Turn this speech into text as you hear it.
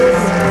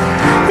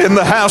in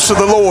the house of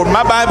the Lord.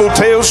 My Bible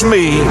tells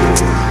me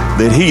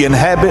that he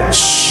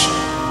inhabits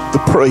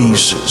the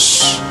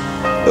praises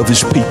of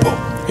his people.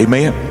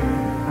 Amen.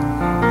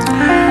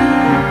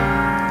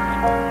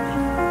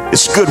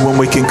 It's good when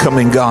we can come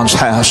in God's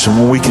house and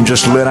when we can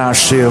just let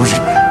ourselves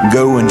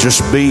go and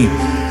just be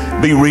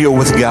real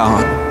with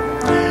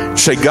God.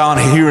 Say, God,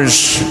 here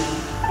is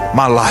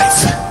my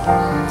life.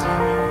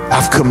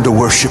 I've come to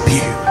worship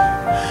you.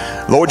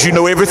 Lord, you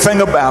know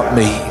everything about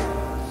me.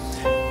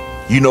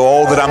 You know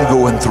all that I'm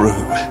going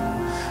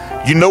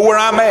through. You know where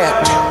I'm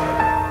at.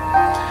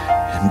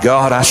 And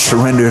God, I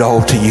surrender it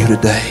all to you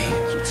today.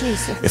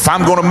 If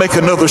I'm going to make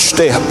another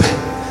step,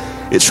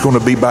 it's going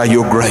to be by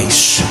your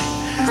grace.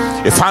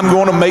 If I'm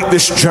going to make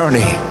this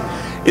journey,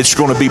 it's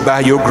going to be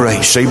by your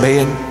grace.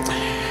 Amen.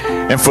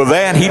 And for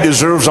that, he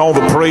deserves all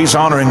the praise,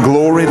 honor, and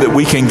glory that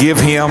we can give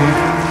him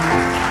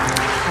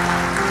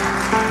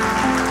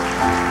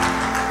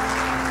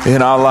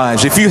in our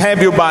lives. If you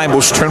have your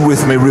Bibles, turn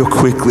with me real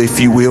quickly, if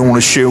you will. I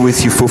want to share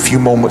with you for a few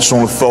moments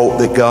on a thought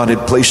that God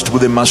had placed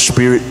within my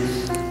spirit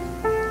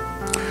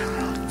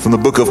from the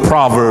book of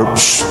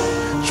Proverbs.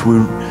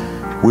 So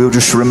we'll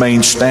just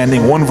remain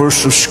standing. One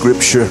verse of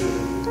Scripture.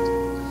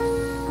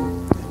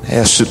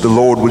 Ask that the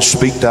Lord would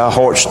speak to our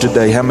hearts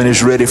today. How many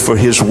is ready for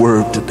his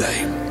word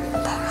today?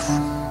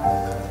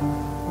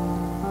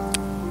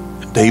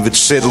 David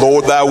said,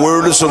 Lord, thy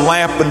word is a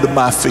lamp unto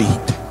my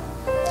feet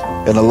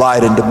and a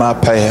light unto my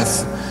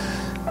path.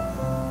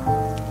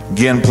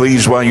 Again,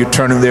 please, while you're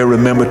turning there,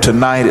 remember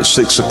tonight at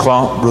 6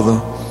 o'clock, Brother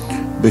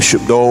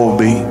Bishop Doyle will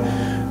be.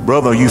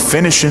 Brother, are you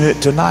finishing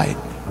it tonight?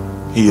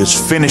 He is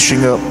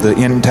finishing up the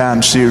End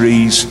Time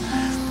series,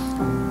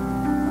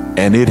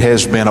 and it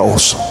has been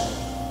awesome.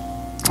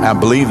 I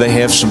believe they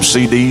have some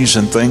CDs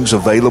and things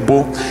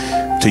available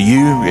to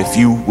you if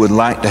you would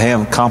like to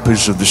have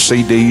copies of the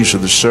CDs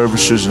of the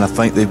services, and I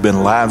think they've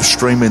been live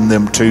streaming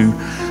them too.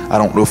 I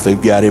don't know if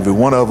they've got every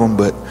one of them,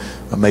 but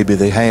maybe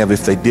they have.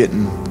 If they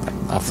didn't,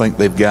 I think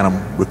they've got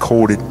them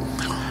recorded.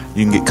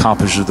 You can get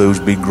copies of those,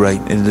 be great.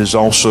 And it is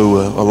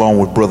also, along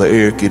with Brother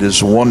Eric, it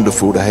is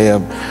wonderful to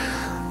have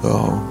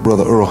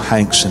Brother Earl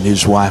Hanks and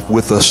his wife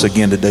with us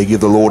again today.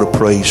 Give the Lord a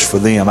praise for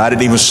them. I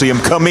didn't even see him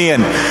come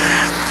in,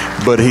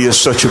 but he is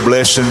such a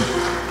blessing.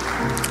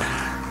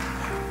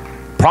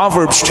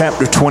 Proverbs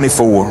chapter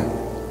 24,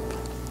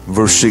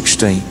 verse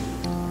 16.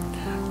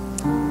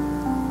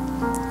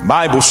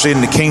 Bible said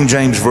in the King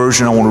James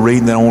Version, I want to read,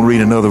 and then I want to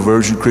read another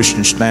version,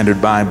 Christian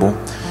Standard Bible,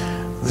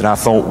 that I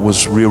thought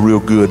was real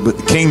good. But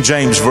the King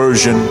James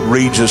Version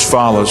reads as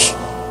follows.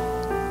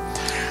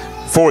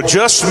 For a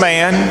just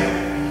man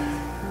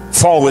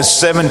falleth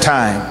 7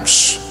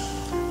 times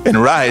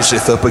and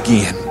riseth up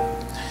again,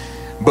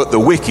 but the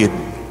wicked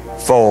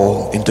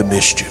fall into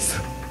mischief.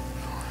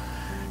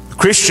 The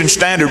Christian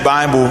Standard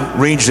Bible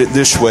reads it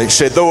this way. It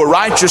said, though a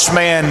righteous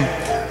man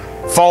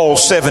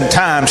falls 7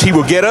 times, he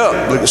will get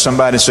up. Look at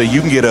somebody and say, you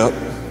can get up.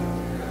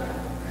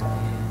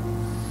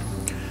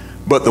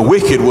 But the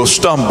wicked will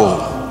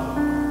stumble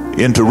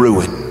into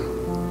ruin.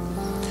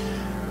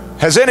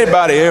 Has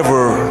anybody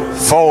ever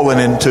fallen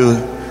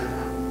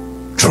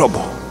into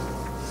trouble?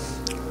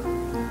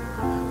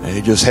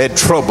 You just had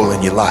trouble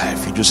in your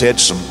life. You just had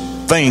some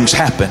things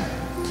happen.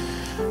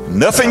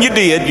 Nothing you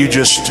did, you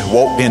just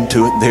walked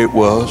into it, there it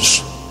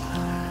was.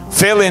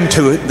 Fell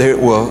into it, there it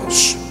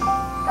was.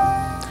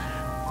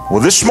 Well,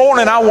 this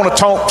morning I want to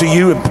talk to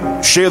you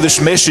and share this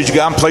message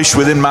God placed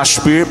within my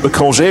spirit,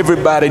 because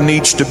everybody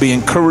needs to be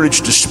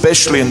encouraged,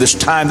 especially in this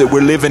time that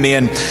we're living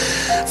in.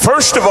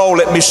 First of all,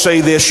 let me say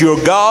this: your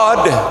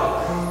God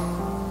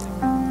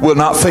will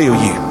not fail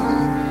you.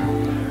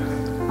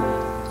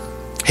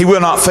 He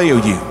will not fail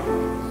you.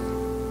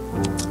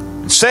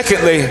 And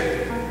secondly,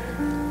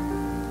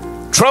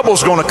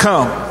 trouble's going to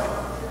come,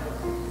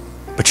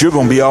 but you're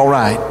going to be all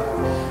right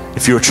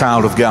if you're a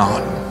child of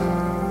God.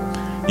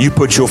 You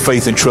put your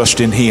faith and trust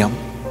in him.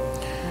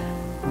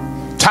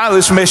 Title of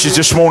this message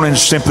this morning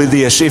is simply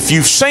this: if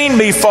you've seen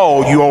me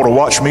fall, you ought to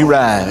watch me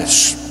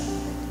rise.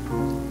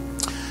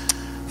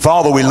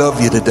 Father, we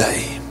love you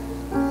today.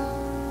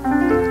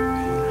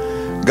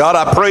 God,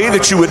 I pray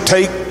that you would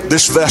take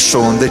this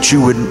vessel and that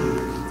you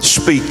would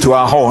speak to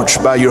our hearts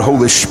by your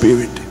Holy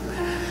Spirit.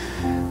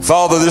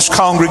 Father, this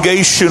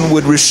congregation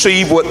would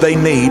receive what they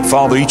need.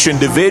 Father, each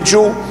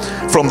individual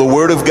from the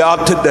Word of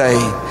God today,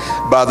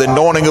 by the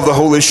anointing of the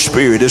Holy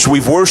Spirit. As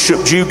we've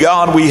worshiped you,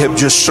 God, we have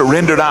just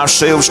surrendered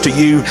ourselves to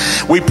you.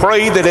 We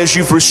pray that as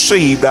you've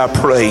received our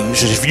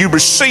praise, as if you've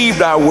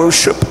received our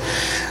worship,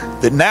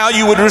 that now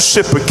you would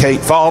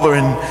reciprocate, Father,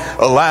 and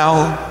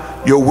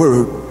allow your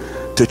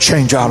word to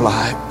change our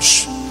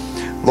lives.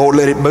 Lord,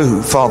 let it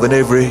move, Father, in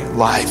every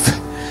life.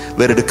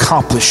 Let it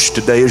accomplish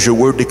today as your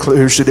word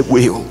declares that it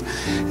will.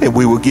 And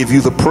we will give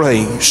you the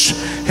praise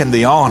and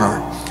the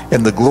honor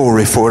and the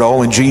glory for it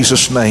all in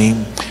Jesus'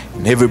 name.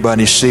 And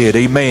everybody said,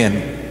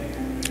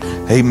 amen.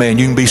 Amen.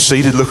 You can be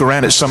seated. Look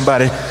around at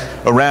somebody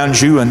around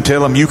you and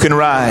tell them you can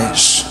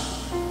rise.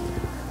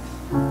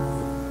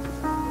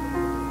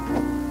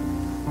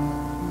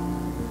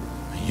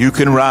 You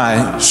can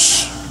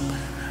rise.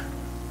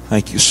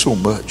 Thank you so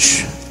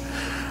much.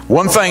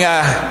 One thing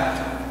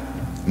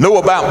I know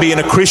about being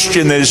a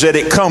Christian is that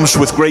it comes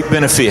with great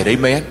benefit.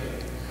 Amen.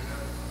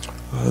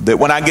 That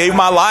when I gave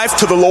my life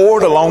to the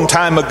Lord a long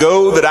time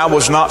ago, that I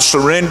was not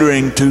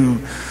surrendering to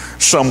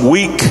some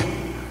weak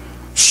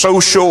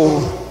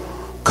social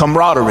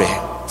camaraderie,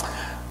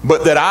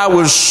 but that I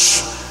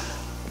was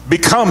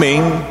becoming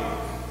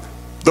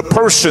the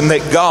person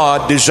that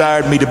God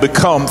desired me to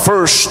become,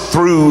 first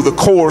through the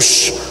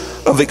course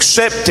of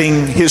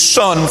accepting His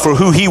Son for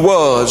who He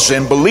was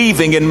and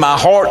believing in my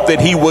heart that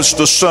He was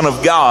the Son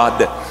of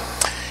God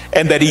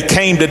and that He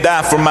came to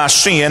die for my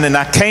sin, and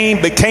I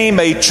became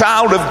a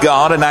child of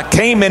God, and I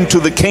came into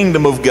the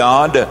kingdom of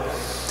God,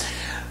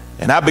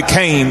 and I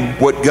became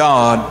what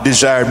God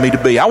desired me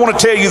to be. I want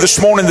to tell you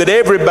this morning that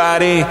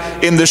everybody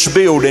in this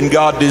building,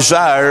 God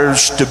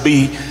desires to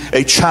be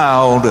a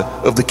child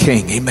of the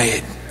King.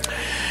 Amen.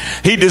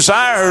 He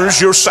desires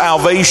your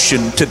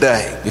salvation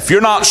today. If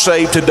you're not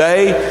saved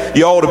today,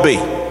 you ought to be,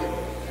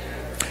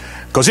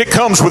 because it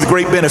comes with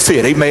great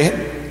benefit.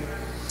 Amen.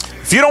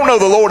 If you don't know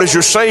the Lord as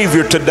your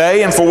Savior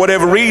today, and for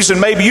whatever reason,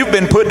 maybe you've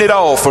been putting it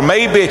off, or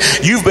maybe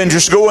you've been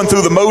just going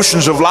through the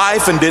motions of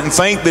life and didn't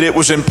think that it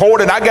was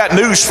important, I got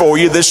news for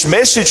you. This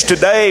message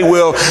today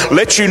will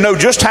let you know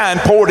just how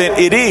important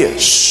it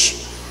is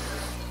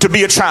to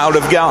be a child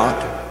of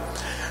God.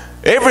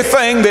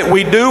 Everything that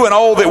we do and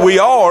all that we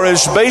are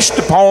is based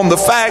upon the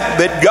fact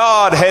that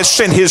God has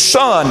sent His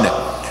Son,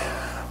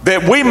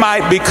 that we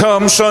might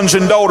become sons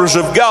and daughters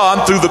of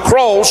God through the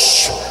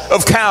cross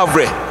of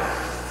Calvary.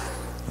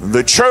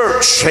 The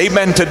church,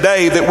 amen,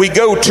 today that we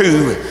go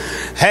to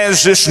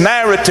has this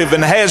narrative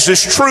and has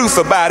this truth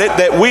about it,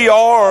 that we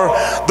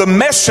are the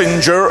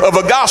messenger of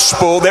a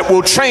gospel that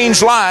will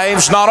change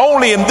lives not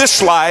only in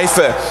this life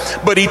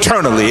but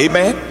eternally.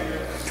 Amen.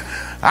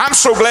 I'm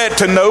so glad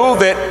to know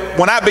that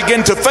when I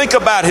begin to think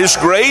about His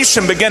grace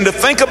and begin to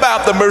think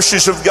about the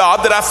mercies of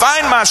God, that I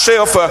find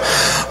myself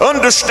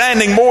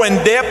understanding more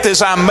in depth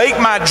as I make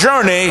my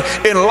journey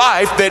in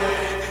life that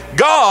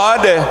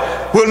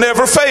God will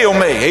never fail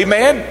me.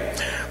 Amen.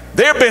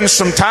 There have been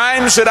some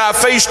times that I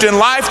faced in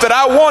life that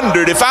I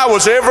wondered if I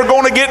was ever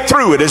going to get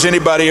through it. Has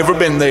anybody ever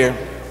been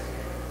there?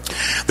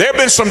 There have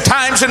been some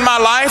times in my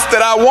life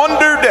that I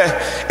wondered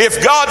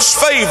if God's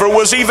favor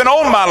was even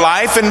on my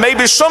life, and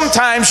maybe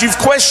sometimes you've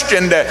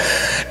questioned,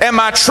 am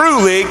I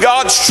truly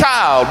God's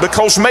child?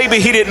 Because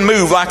maybe He didn't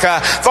move like I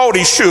thought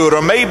He should,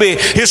 or maybe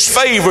His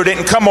favor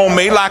didn't come on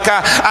me like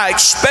I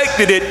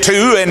expected it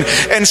to,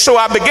 and so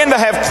I began to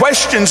have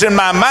questions in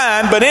my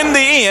mind. But in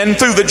the end,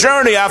 through the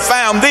journey, I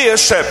found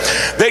this,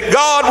 that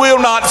God will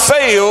not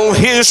fail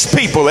His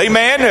people.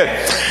 Amen.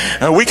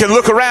 We can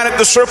look around at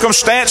the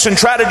circumstance and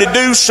try to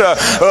deduce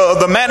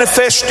the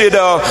manifested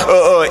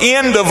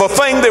end of a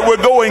thing that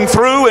we're going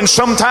through, and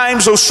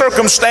sometimes those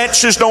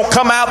circumstances don't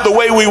come out the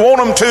way we want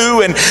them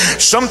to, and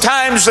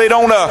sometimes they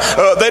don't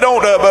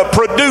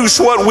produce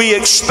what we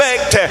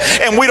expect,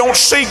 and we don't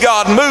see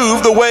God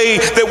move the way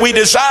that we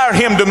desire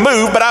Him to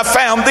move. But I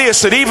found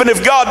this, that even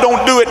if God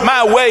don't do it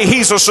my way,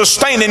 He's a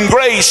sustaining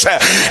grace,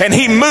 and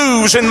He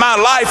moves in my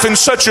life in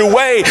such a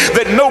way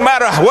that no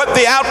matter what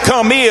the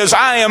outcome is,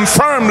 I am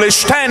firmly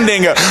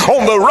standing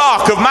on the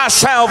rock of my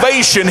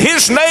salvation.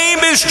 His name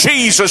is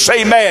Jesus.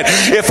 Amen.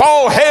 If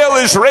all hell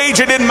is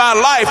raging in my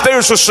life,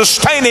 there's a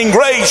sustaining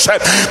grace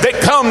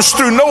that comes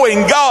through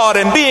knowing God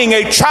and being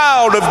a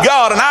child of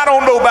God. And I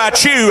don't know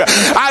about you,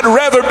 I'd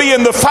rather be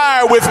in the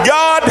fire with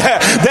God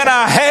than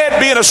I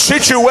had be in a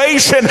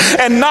situation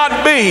and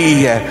not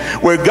be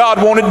where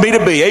God wanted me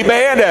to be.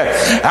 Amen.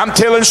 I'm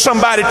telling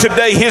somebody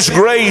today, His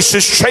grace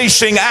is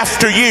chasing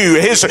after you.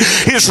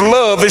 His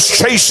love is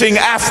chasing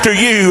after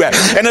you.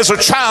 And as a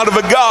child of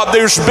a God,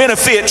 there's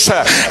benefits,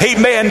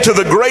 amen, to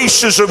the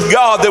graces of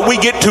God that we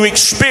get to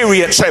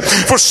experience.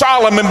 For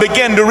Solomon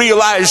began to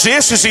realize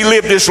this as he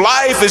lived his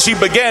life, as he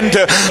began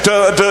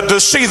to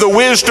see the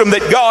wisdom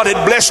that God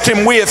had blessed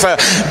him with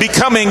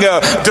becoming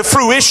to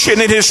fruition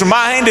in his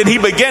mind, and he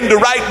began to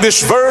write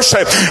this verse,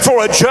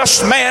 for a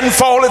just man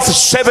falleth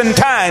 7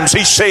 times,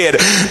 he said,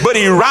 but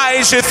he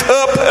riseth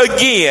up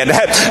again.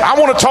 I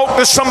want to talk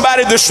to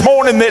somebody this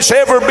morning that's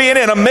ever been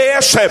in a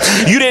mess.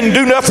 You didn't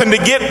do nothing to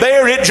get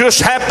there, it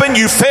just happened,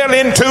 you fell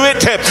into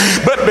it,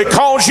 but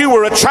because you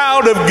were a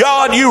child of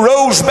God, you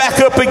rose back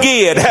up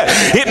again.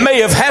 It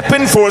may have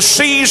happened for a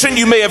season,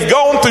 you may have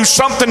gone through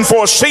something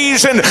for a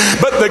season,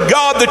 but the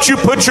God that you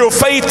put your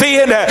faith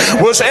in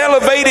was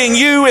elevating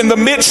you in the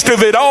midst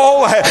of it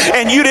all,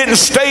 and you didn't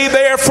stay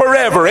there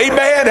forever.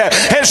 Amen.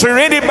 Has there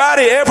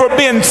anybody ever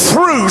been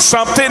through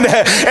something,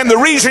 and the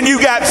reason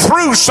you got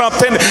through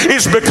something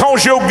is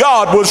because your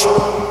God was...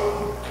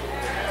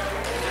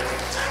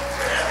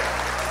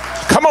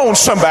 Come on,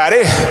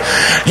 somebody.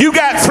 You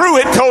got through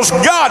it because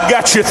God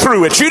got you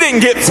through it. You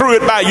didn't get through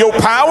it by your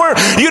power.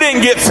 You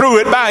didn't get through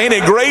it by any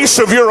grace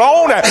of your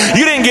own.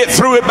 You didn't get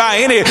through it by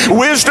any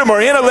wisdom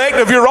or intellect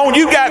of your own.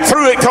 You got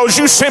through it because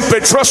you simply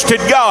trusted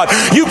God.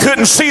 You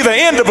couldn't see the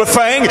end of a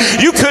thing.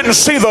 You couldn't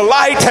see the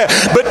light.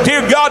 But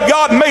dear God,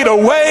 God made a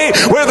way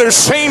where there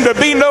seemed to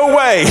be no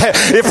way.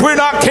 If we're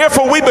not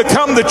careful, we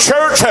become the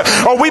church,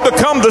 or we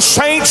become the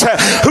saints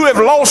who have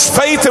lost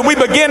faith, and we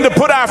begin to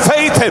put our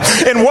faith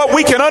in what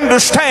we can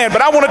understand.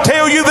 But I want to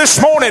tell you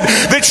this morning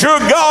that your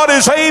God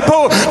is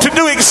able to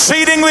do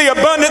exceedingly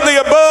abundantly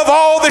above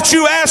all that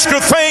you ask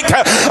or think,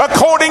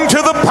 according to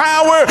the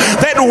power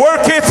that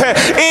worketh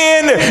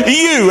in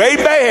you.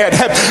 Amen.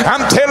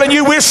 I'm telling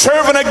you, we're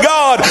serving a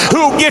God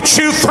who will get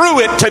you through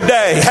it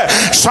today.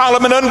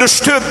 Solomon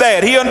understood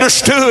that. He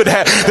understood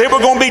there were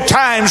going to be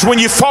times when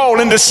you fall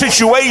into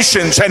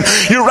situations and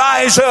you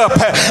rise up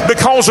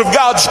because of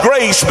God's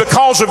grace,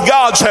 because of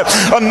God's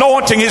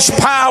anointing, His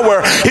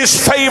power, His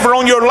favor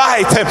on your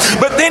life.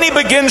 But then he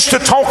begins to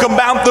talk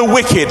about the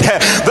wicked,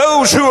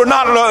 those who are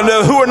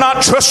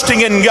not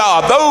trusting in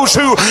God, those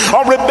who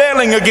are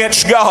rebelling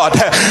against God.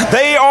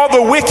 They are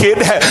the wicked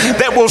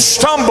that will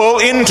stumble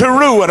into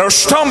ruin or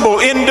stumble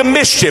into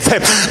mischief.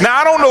 Now,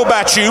 I don't know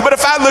about you, but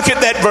if I look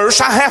at that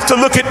verse, I have to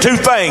look at two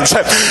things.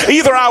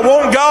 Either I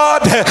want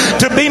God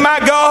to be my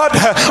God,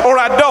 or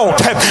I don't.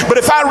 But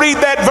if I read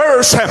that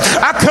verse,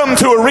 I come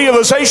to a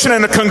realization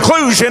and a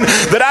conclusion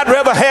that I'd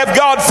rather have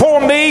God for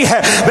me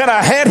than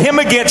I had Him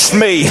against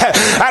me.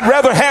 I'd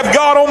rather have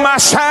God on my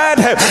side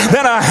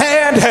than I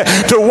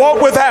had to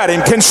walk without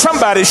Him. Can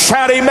somebody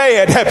shout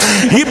amen?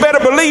 You better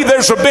believe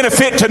there's a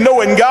benefit to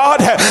knowing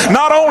God.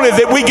 Not only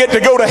that we get to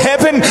go to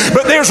heaven,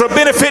 but there's a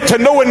benefit to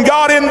knowing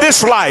God in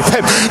this life.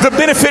 The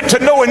benefit to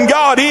knowing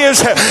God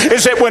is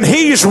that when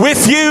He's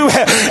with you,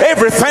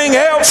 everything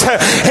else,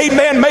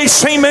 amen, may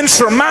seem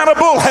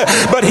insurmountable,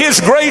 but His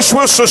grace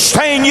will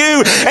sustain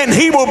you and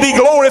He will be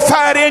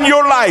glorified in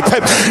your life.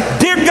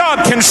 Dear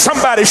God, can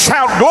somebody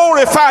shout,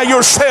 glorify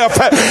yourself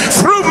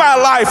through my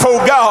life,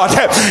 oh God.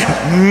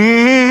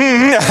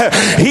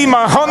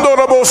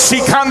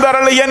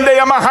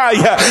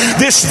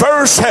 This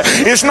verse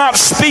is not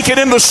speaking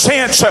in the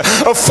sense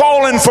of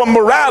falling from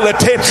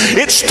morality.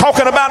 It's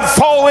talking about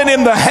falling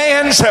in the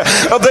hands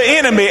of the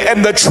enemy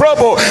and the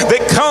trouble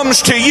that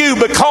comes to you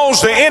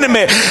because the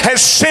enemy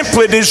has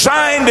simply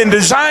designed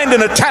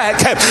an attack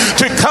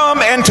to come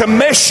and to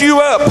mess you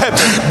up.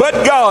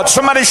 But God,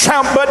 somebody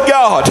shout, but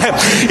God.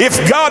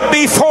 If God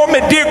be for me,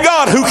 dear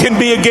God, who can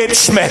be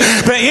against me?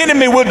 The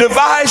enemy will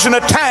devise an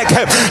attack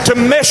to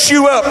mess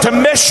you up, to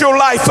mess your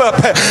life up,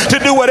 to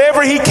do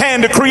whatever he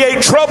can to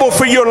create trouble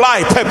for your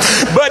life.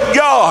 But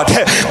God,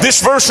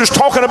 this verse is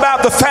talking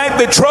about the fact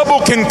that trouble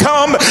can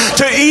come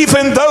to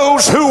even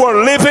those who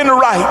are living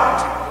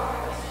right.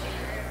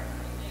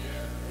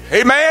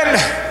 Amen.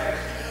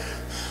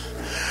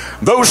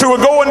 Those who are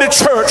going to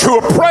church, who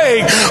are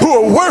praying, who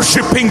are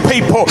worshiping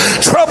people,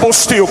 trouble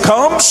still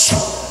comes.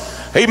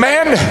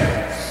 Amen.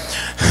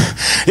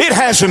 It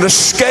hasn't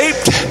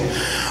escaped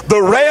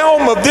the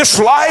realm of this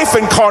life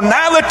and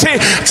carnality.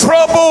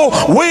 Trouble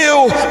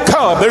will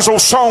come. There's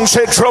old song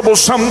said, trouble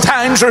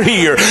sometimes are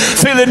here,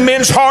 filling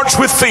men's hearts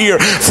with fear.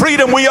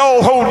 Freedom we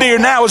all hold dear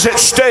now is at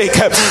stake,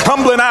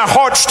 humbling our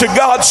hearts to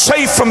God,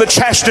 safe from the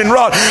chastening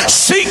rod.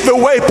 Seek the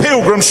way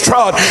pilgrims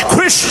trod,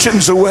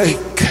 Christians awake.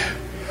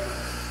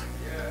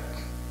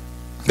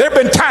 There have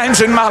been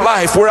times in my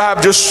life where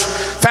I've just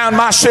found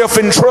myself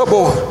in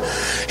trouble,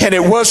 and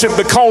it wasn't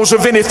because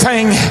of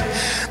anything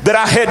that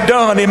I had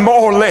done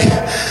immorally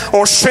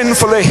or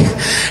sinfully.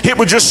 It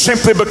was just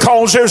simply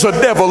because there's a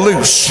devil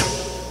loose.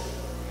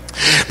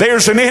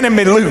 There's an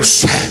enemy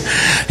loose.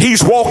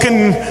 He's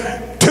walking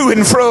to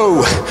and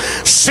fro,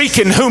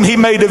 seeking whom he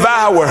may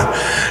devour,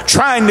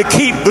 trying to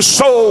keep the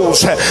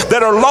souls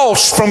that are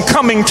lost from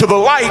coming to the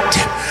light,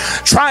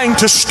 trying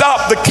to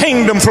stop the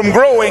kingdom from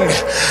growing,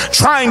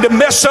 trying to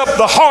mess up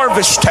the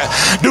harvest,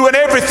 doing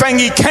everything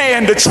he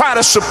can to try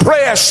to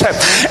suppress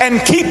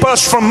and keep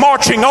us from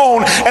marching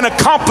on and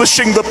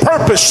accomplishing the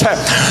purpose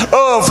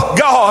of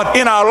God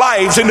in our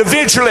lives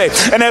individually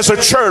and as a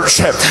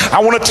church. I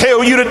want to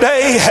tell you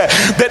today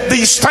that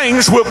these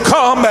things will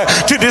come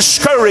to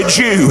discourage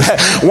you.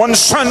 One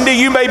Sunday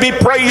you may be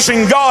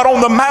praising God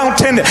on the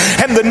mountain,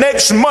 and the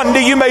next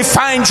Monday you may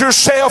find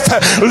yourself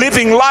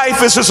living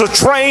life as a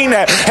train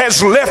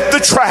has left the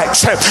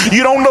tracks.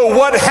 You don't know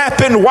what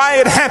happened, why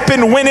it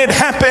happened, when it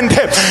happened,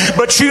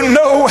 but you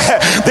know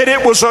that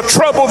it was a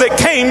trouble that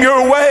came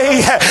your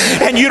way,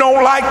 and you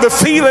don't like the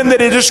feeling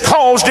that it has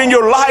caused in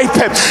your life,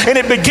 and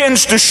it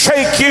begins to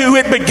shake you.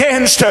 It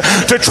begins to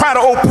try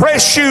to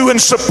oppress you and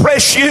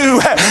suppress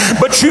you,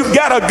 but you've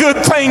got a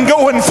good thing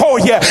going for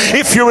you.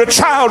 If you're a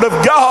child of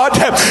God,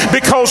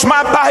 because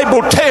my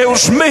Bible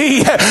tells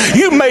me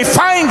you may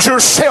find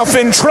yourself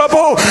in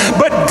trouble,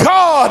 but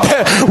God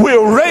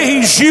will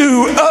raise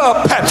you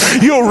up.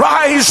 You'll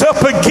rise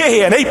up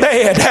again.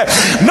 Amen.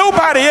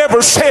 Nobody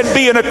ever said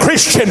being a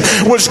Christian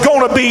was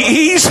going to be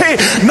easy.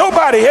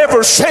 Nobody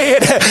ever said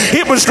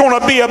it was going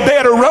to be a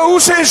bed of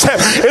roses.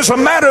 As a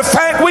matter of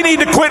fact, we need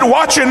to quit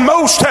watching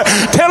most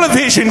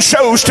television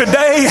shows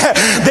today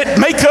that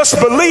make us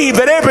believe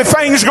that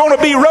everything's going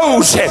to be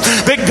rosy,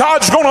 that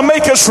God's going to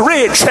make us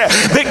rich,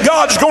 that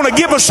God's going to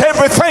give us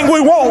everything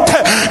we want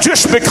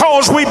just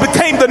because we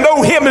became to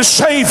know Him as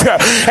Savior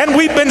and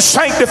we've been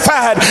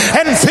sanctified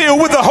and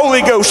filled with the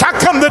Holy Ghost. I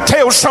come to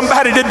tell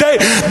somebody today,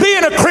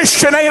 being a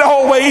Christian ain't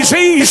always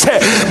easy,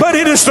 but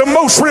it is the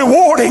most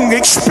rewarding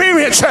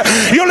experience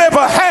you'll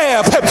ever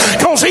have,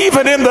 because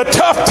even in the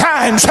tough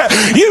times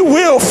you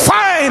will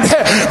find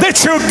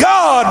that your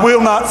God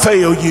will not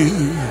fail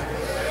you.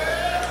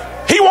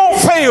 He won't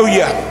fail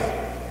you.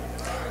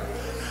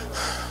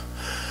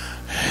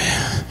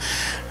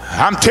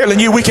 I'm telling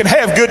you, we can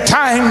have good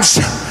times,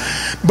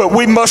 but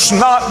we must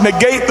not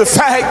negate the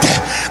fact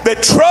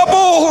that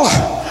trouble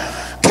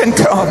can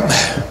come.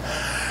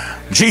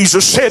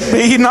 Jesus said,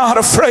 be not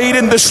afraid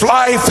in this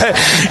life.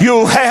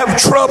 You'll have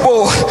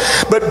trouble,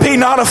 but be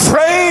not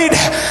afraid.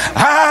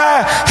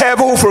 I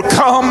have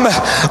overcome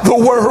the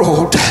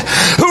world.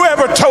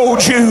 Whoever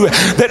told you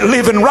that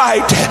living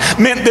right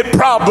meant that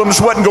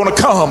problems wasn't going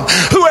to come?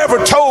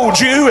 Whoever told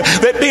you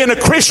that being a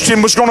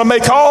Christian was going to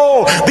make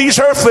all these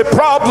earthly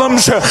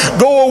problems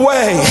go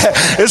away?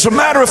 As a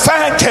matter of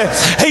fact,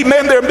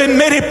 amen, there have been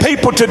many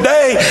people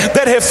today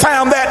that have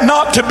found that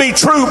not to be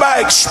true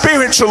by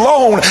experience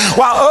alone,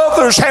 while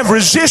others have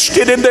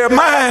resisted in their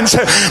minds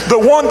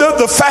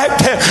the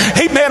fact,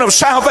 amen, of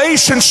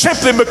salvation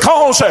simply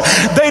because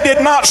they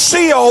did not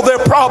see all their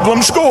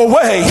problems go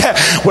away.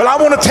 Well, I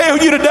want to tell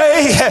you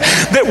today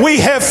that we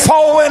have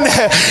fallen,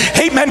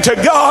 amen, to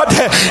God,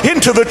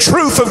 into the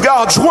truth of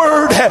God's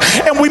Word,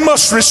 and we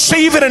must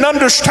receive it and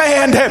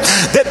understand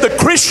that the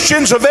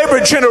Christians of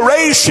every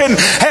generation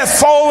have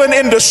fallen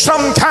into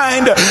some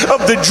kind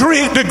of the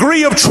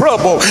degree of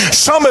trouble.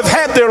 Some have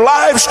had their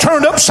lives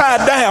turned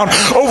upside down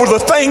over the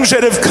things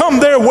that have come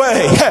their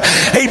way.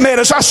 Amen.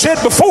 As I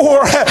said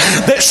before,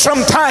 that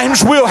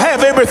sometimes we'll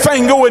have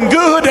everything going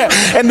good,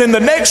 and then the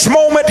next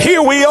moment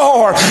here we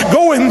are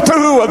going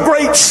through a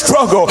great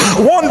struggle,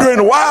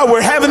 wondering why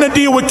we're having to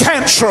deal with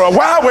cancer, or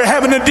why we're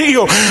having to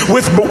deal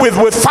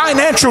with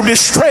financial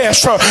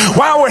distress, or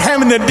why we're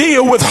having to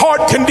deal with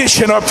heart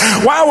condition, or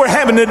why we're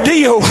having to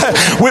deal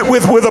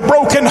with a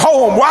broken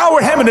home, why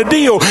we're having to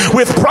deal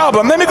with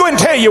problems. Let me go and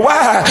tell you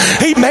why.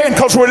 Amen.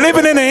 Because we're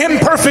living in an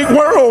imperfect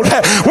world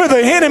where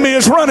the enemy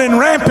is running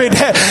rampant,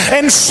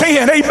 and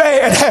sin,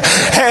 amen,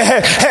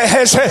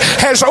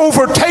 has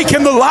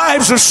overtaken the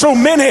lives of so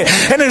many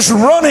and is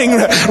running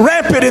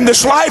rampant in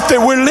this life that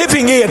we're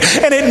living in,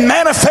 and it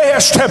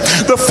manifests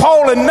the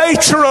fallen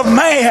nature of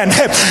man.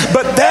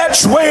 But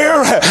that's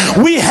where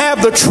we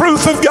have the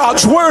truth of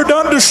God's Word to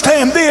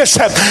understand this,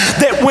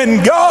 that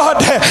when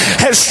God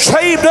has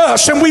saved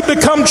us and we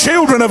become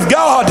children of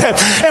God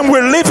and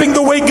we're living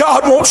the way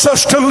God wants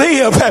us to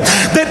live,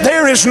 that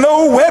there is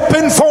no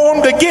weapon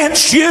formed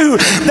against you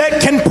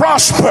that can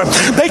prosper.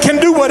 They can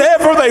do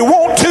whatever they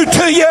want to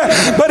you,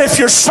 but if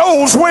your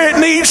soul's where it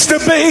needs to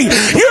be,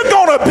 you're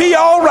going to be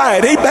all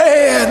right.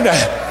 Amen.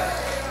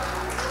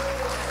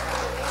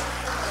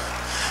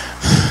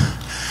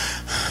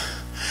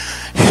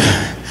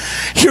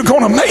 You're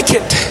going to make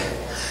it.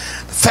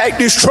 The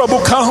fact is, trouble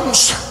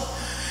comes,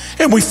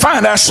 and we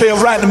find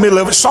ourselves right in the middle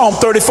of it. Psalm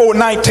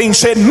 34:19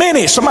 said,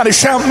 many, somebody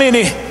shout,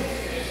 many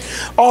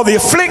are the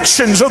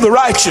afflictions of the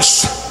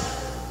righteous.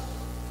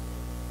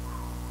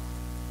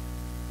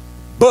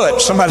 But,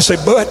 somebody say,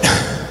 but,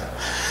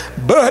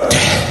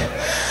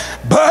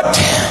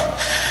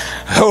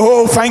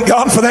 oh, thank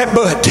God for that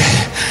but.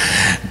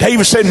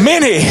 David said,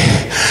 many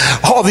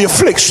are the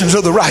afflictions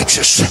of the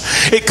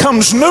righteous. It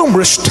comes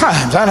numerous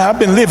times. I've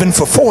been living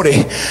for 40,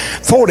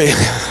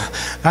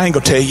 I ain't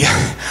gonna tell you.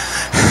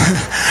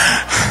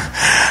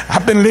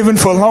 I've been living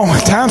for a long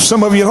time,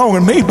 some of you longer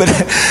than me, but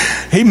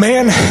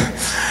amen,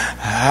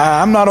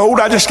 I'm not old,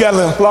 I just got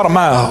a lot of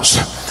miles.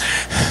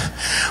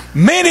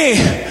 Many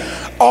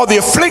are the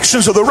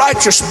afflictions of the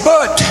righteous,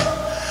 but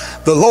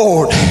the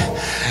Lord,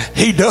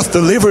 He doth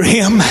deliver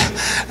him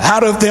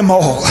out of them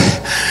all.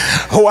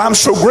 Oh, I'm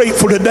so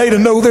grateful today to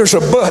know there's a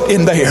but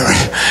in there.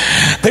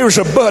 There's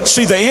a but.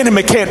 See, the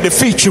enemy can't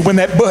defeat you when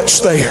that but's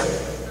there.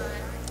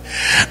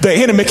 The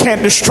enemy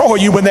can't destroy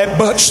you when that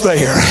but's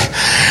there.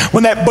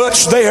 When that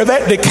but's there,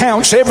 that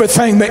discounts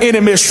everything the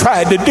enemy has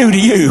tried to do to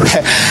you.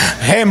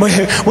 And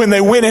when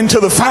they went into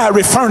the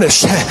fiery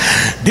furnace,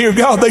 dear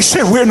God, they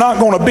said, we're not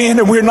going to bend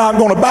and we're not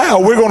going to bow.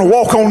 We're going to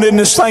walk on in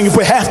this thing if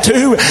we have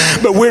to,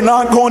 but we're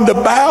not going to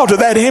bow to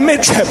that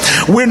image.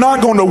 We're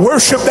not going to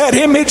worship that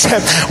image.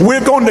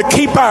 We're going to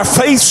keep our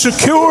faith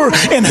secure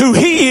in who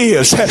He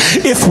is.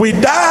 If we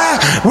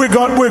die, we're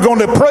going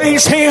to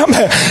praise Him.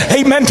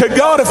 Amen to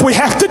God. If we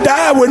have to die,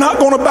 bow, we're not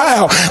going to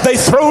bow. They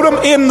throwed them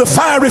in the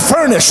fiery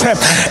furnace,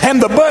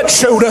 and the butt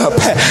showed up.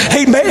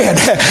 Amen.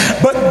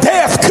 But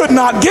death could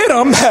not get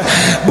them.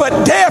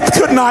 But death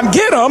could not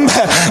get them.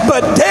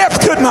 But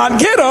death could not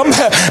get them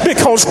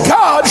because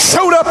God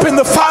showed up in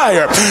the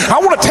fire. I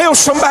want to tell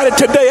somebody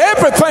today,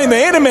 everything the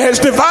enemy has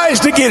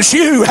devised against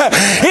you,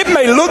 it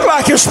may look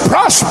like it's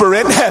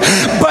prospering,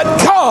 but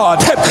God,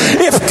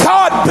 if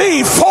God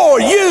be for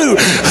you,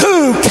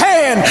 who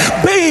can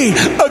be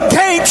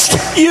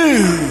against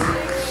you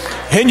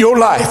in your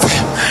life?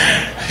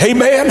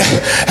 Amen.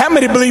 How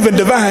many believe in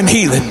divine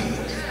healing?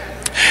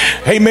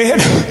 Amen.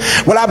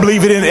 Well, I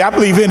believe in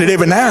it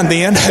every now and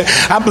then.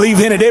 I believe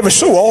in it every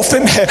so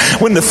often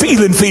when the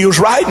feeling feels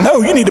right.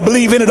 No, you need to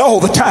believe in it all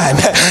the time.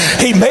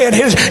 Amen.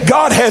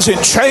 God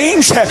hasn't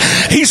changed.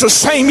 He's the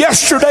same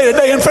yesterday,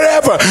 today, and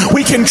forever.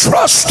 We can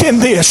trust in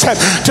this,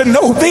 to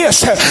know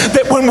this,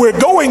 that when we're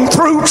going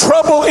through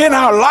trouble in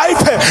our life,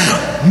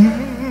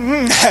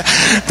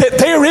 that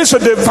there is a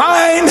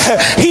divine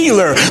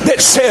healer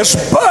that says,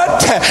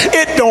 but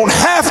it don't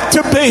have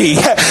to be.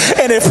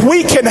 And if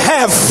we can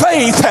have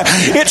faith,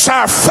 it's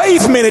our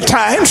faith many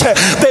times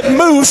that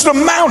moves the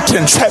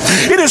mountains.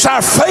 It is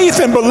our faith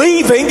in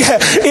believing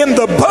in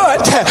the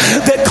but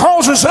that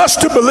causes us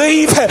to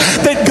believe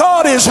that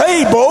God is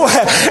able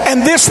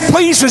and this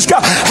pleases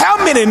God. How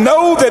many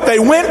know that they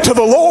went to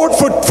the Lord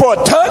for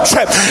a touch,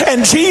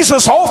 and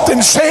Jesus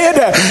often said,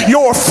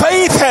 your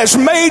faith has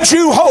made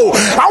you whole?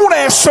 I want to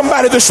ask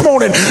somebody this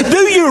morning, do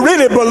you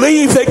really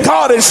believe that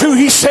God is who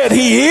He said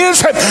He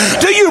is?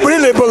 Do you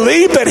really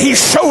believe that He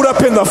showed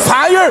up in the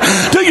fire?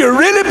 Do you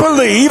really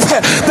believe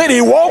that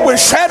He walked with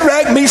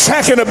Shadrach,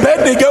 Meshach, and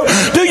Abednego?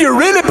 Do you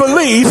really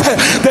believe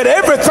that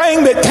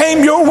everything that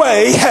came your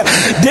way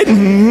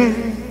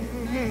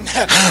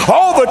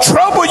all the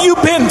trouble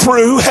you've been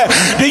through,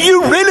 do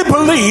you really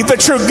believe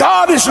that your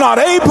God is not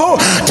able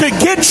to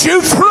get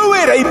you through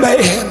it?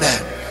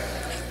 Amen.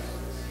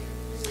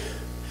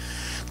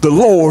 The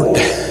Lord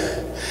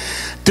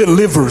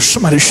delivers.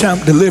 Somebody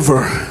shout,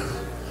 deliver.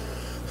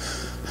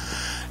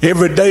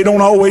 Every day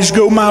don't always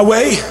go my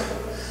way,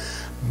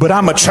 but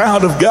I'm a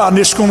child of God and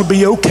it's going to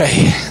be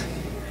okay.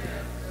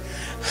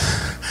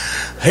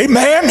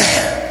 Amen.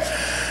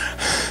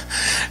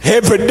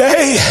 Every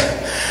day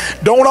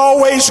don't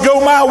always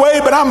go my way,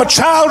 but I'm a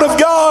child of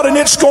God and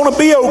it's going to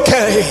be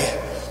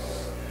okay.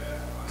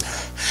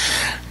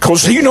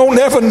 Because you don't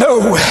never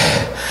know.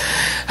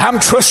 I'm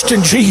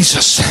trusting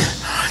Jesus.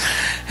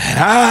 And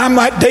I'm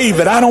like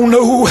David. I don't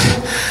know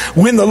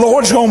when the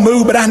Lord's going to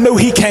move, but I know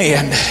He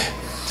can.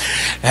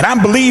 And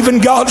I'm believing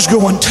God's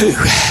going to.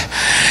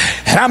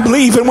 And I'm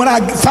believing when I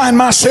find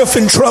myself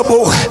in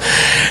trouble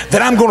that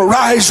I'm going to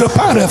rise up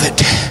out of it.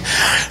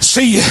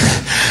 See,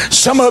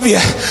 some of you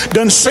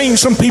done seen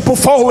some people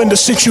fall into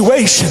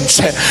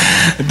situations.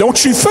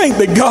 Don't you think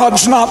that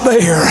God's not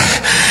there?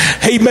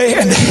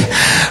 Amen.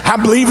 I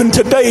believe in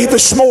today,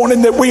 this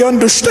morning, that we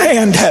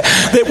understand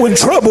that when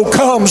trouble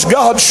comes,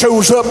 God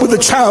shows up with a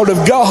child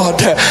of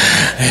God.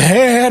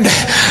 And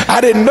I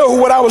didn't know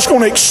what I was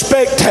going to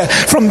expect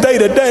from day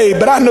to day,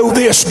 but I know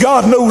this: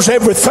 God knows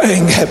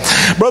everything.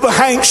 Brother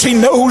Hanks, He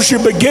knows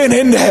your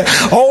beginning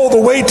all the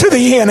way to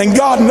the end, and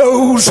God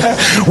knows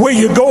where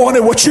you're going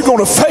and what you're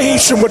going to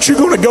face and what you're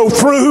going to go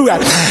through.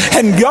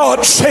 And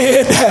God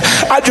said,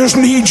 I just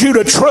need you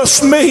to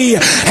trust me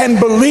and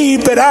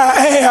believe that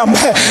I am,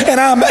 and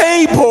I'm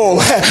able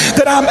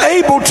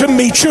to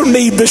meet your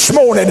need this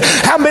morning.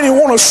 How many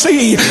want to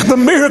see the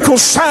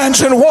miracles,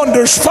 signs, and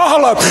wonders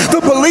follow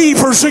the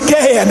believers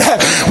again?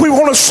 We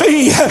want to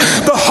see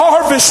the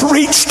harvest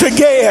reached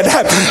again.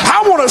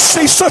 I want to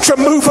see such a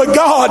move of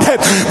God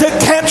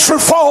that cancer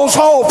falls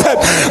off,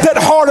 that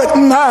heart,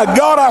 my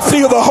God, I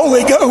feel the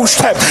Holy Ghost,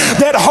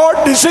 that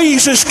heart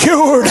disease is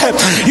cured.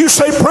 You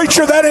say,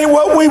 preacher, that ain't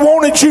what we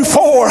wanted you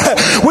for.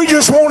 We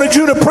just wanted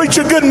you to preach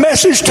a good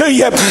message to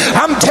you.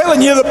 I'm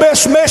telling you, the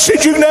best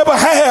message you never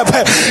have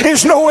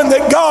is knowing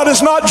that God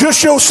is not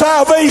just your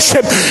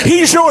salvation.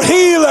 He's your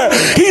healer.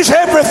 He's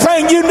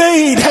everything you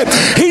need.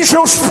 He's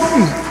your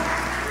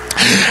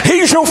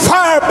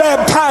fire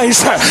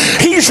baptizer.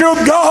 He's your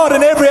God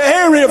in every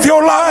area of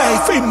your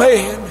life.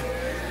 Amen.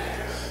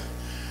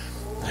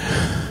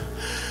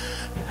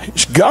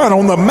 He's God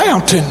on the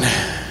mountain.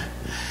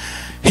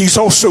 He's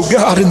also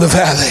God in the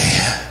valley.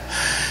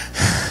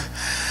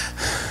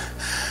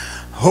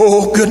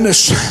 Oh,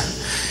 goodness.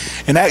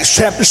 In Acts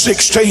chapter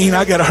 16,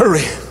 I got to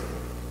hurry.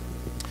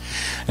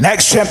 In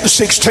Acts chapter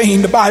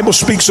 16, the Bible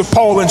speaks of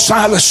Paul and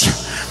Silas,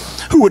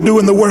 who were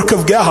doing the work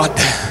of God.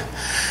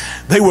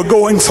 They were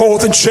going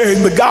forth and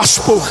sharing the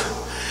gospel.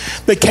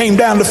 They came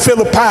down to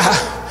Philippi.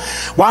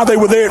 While they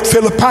were there at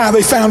Philippi,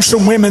 they found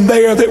some women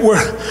there that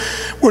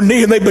were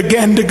near. They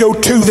began to go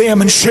to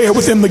them and share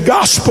with them the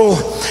gospel.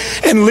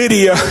 And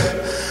Lydia,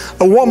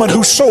 a woman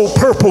who sold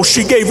purple,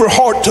 she gave her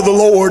heart to the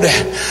Lord.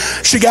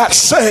 She got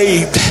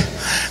saved.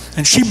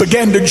 And she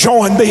began to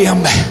join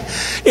them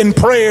in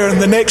prayer.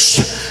 And the next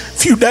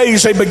few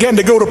days they began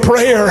to go to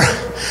prayer.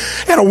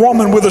 And a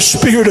woman with a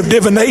spirit of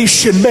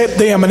divination met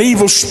them, an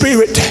evil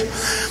spirit.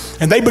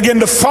 And they began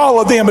to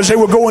follow them as they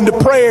were going to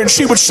prayer. And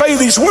she would say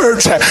these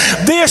words,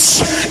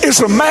 "This is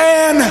a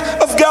man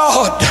of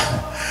God.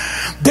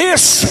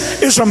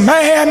 This is a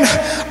man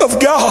of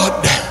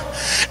God."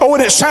 Oh,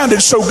 and it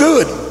sounded so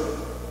good.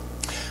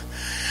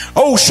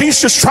 Oh, she's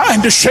just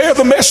trying to share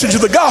the message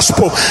of the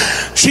gospel.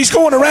 She's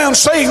going around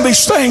saying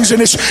these things,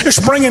 and it's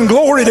bringing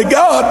glory to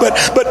God.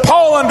 But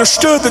Paul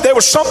understood that there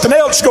was something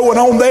else going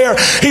on there.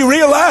 He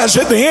realized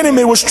that the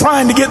enemy was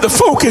trying to get the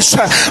focus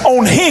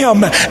on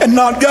him and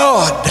not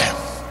God.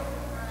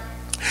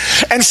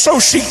 And so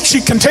she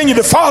continued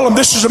to follow him.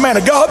 This is a man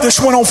of God. This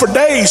went on for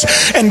days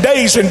and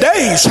days and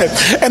days.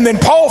 And then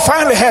Paul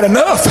finally had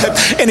enough,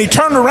 and he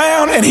turned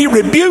around and he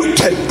rebuked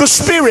the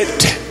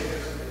spirit.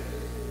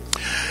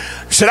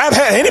 He said,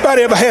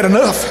 anybody ever had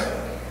enough?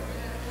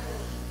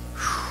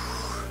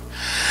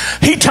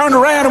 He turned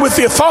around, and with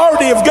the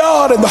authority of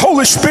God and the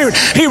Holy Spirit,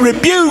 he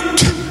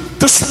rebuked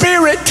the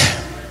spirit.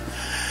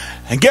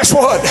 And guess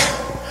what?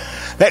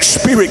 That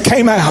spirit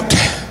came out.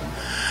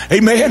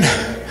 Amen.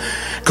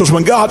 Because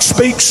when God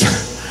speaks,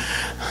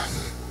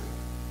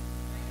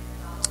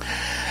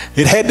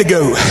 it had to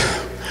go.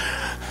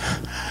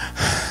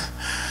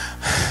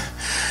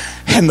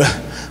 And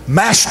the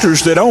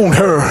masters that owned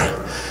her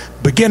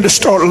began to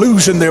start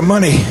losing their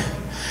money.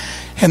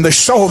 And they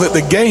saw that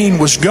the gain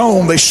was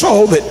gone. They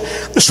saw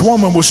that this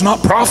woman was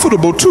not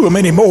profitable to them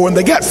anymore. And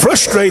they got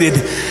frustrated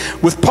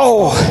with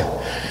Paul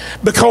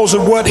because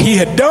of what he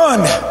had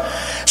done.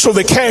 So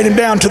they carried him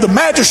down to the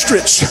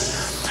magistrates.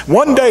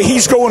 One day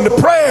he's going to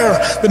prayer.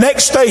 The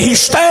next day he's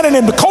standing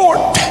in the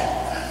court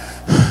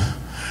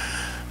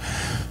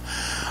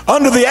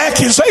under the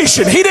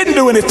accusation. He didn't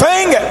do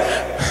anything.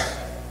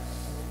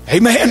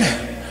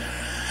 Amen.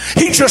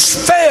 He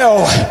just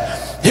fell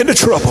into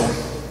trouble.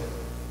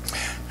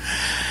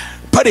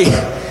 But he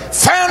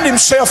found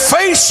himself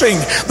facing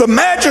the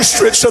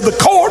magistrates of the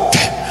court.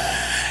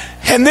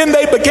 And then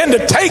they began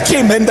to take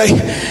him and they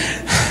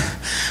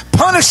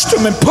punished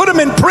him and put him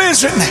in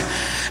prison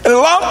and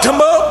locked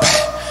him up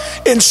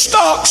in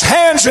stocks,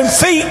 hands and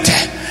feet.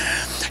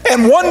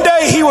 And one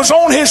day he was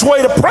on his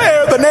way to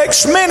prayer. The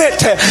next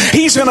minute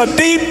he's in a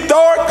deep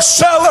dark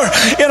cellar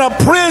in a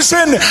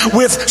prison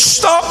with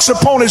stocks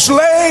upon his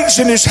legs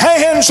and his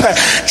hands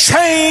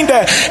chained.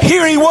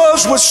 Here he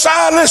was with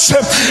Silas.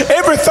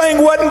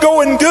 Everything wasn't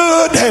going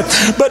good,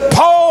 but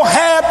Paul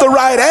had the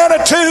right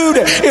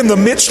attitude in the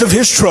midst of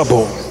his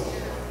trouble.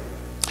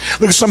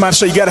 Look at somebody and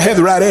say, you got to have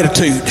the right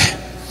attitude.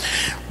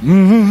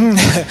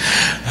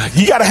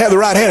 You got to have the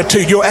right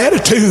attitude. Your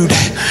attitude,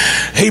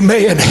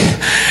 amen,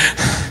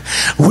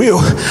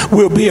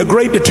 will be a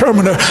great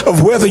determiner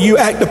of whether you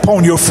act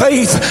upon your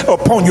faith or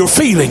upon your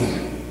feeling.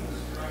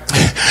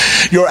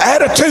 Your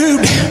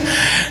attitude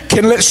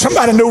can let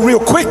somebody know real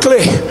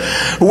quickly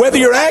whether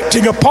you're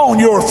acting upon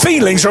your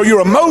feelings or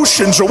your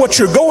emotions or what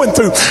you're going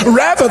through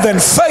rather than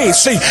faith.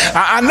 See,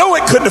 I know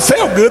it couldn't have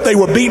felt good. They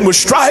were beaten with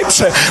stripes.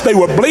 They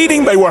were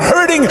bleeding. They were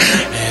hurting.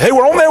 They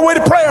were on their way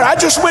to prayer. I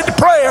just went to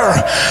prayer,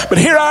 but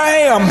here I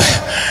am.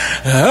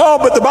 Oh,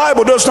 but the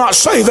Bible does not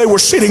say they were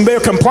sitting there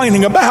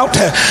complaining about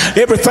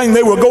everything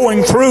they were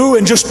going through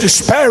and just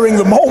despairing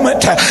the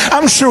moment.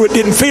 I'm sure it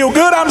didn't feel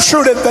good. I'm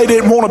sure that they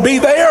didn't want to be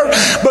there.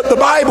 But the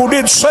Bible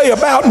did say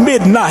about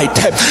midnight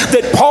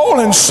that Paul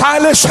and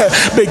Silas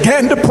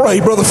began to pray,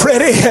 Brother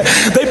Freddie.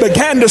 They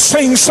began to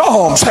sing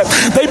psalms.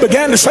 They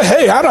began to say,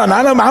 hey,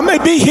 I may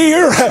be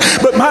here,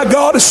 but my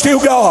God is still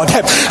God.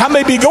 I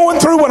may be going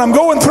through what I'm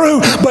going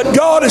through, but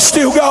God is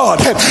still God.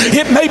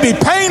 It may be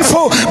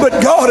painful,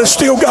 but God is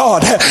still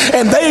God.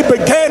 And they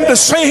began to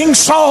sing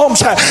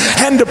psalms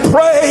and to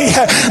pray.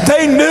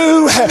 They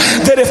knew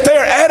that if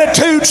their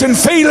attitudes and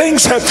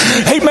feelings,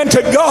 amen,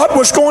 to God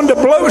was going to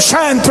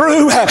shine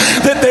through,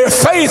 that their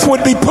faith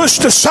would be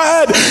pushed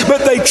aside,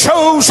 but they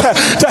chose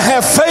to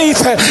have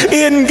faith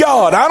in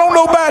God. I don't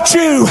know about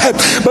you,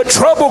 but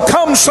trouble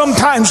comes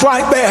sometimes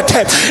like that.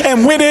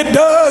 And when it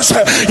does,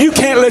 you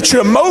can't let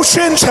your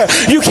emotions,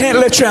 you can't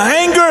let your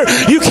anger,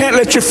 you can't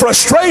let your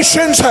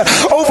frustrations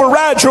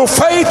override your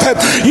faith.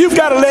 You've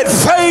got to let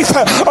faith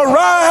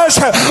arise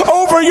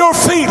over your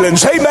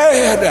feelings.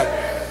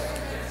 Amen.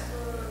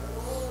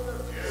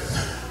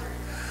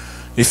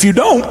 If you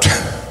don't,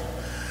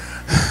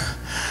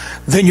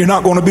 then you're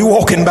not going to be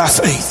walking by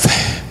faith.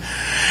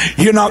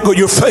 You're not going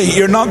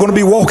to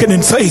be walking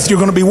in faith. You're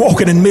going to be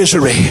walking in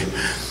misery.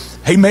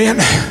 Amen.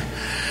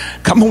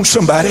 Come on,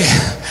 somebody.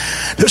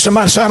 Let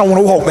somebody say, I don't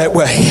want to walk that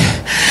way.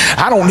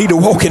 I don't need to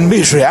walk in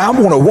misery. I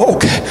want to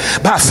walk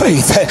by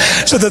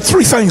faith. So the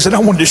three things that I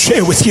wanted to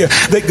share with you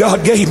that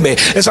God gave me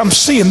as I'm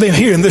seeing them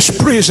here in this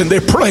prison,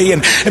 they're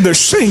praying and they're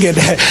singing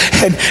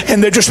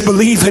and they're just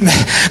believing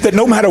that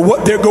no matter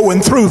what they're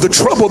going through, the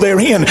trouble they're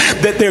in,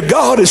 that their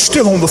God is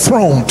still on the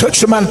throne. Touch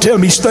somebody and tell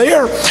me he's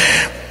there.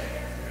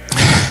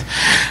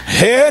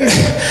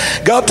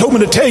 And God told me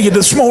to tell you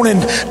this morning,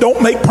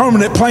 don't make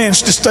permanent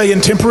plans to stay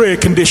in temporary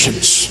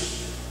conditions.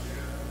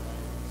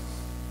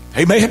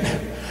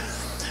 Amen.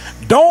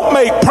 Don't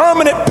make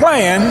permanent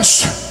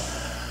plans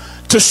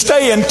to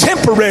stay in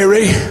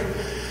temporary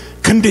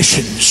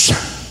conditions.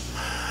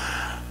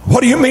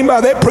 What do you mean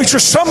by that, preacher?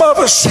 Some of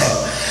us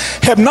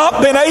have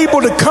not been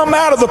able to come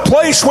out of the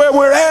place where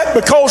we're at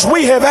because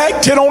we have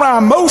acted on our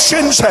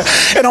emotions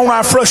and on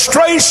our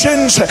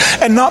frustrations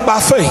and not by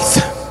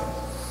faith.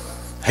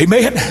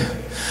 Amen.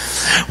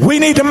 We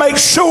need to make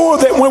sure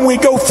that when we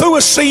go through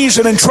a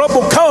season and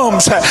trouble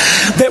comes,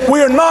 that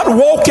we're not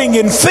walking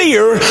in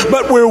fear,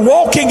 but we're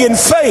walking in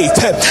faith.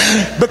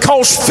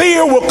 Because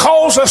fear will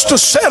cause us to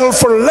settle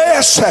for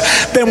less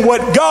than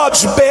what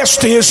God's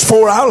best is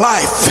for our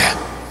life.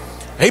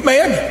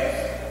 Amen.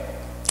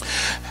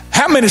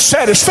 How many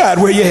satisfied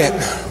where you at?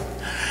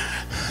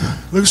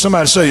 Look at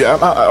somebody say,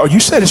 are you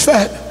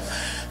satisfied?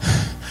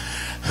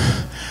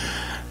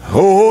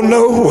 Oh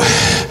no.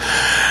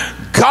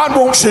 God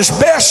wants his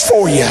best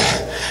for you.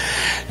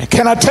 And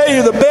can I tell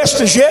you, the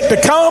best is yet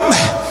to come,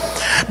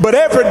 but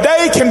every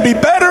day can be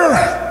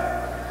better.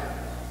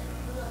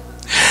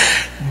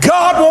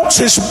 God wants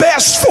his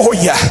best for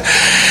you,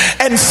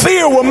 and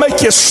fear will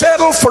make you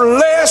settle for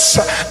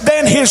less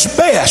than his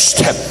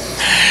best.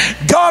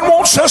 God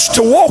wants us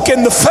to walk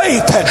in the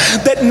faith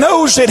that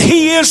knows that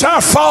he is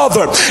our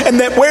Father, and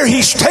that where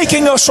he's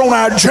taking us on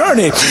our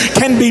journey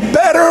can be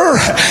better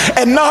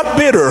and not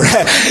bitter.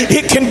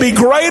 It can be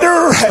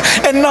greater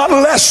and not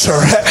lesser.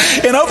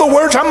 In other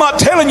words, I'm not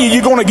telling you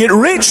you're going to get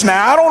rich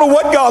now. I don't know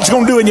what God's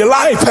going to do in your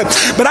life,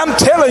 but I'm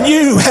telling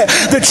you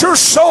that your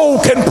soul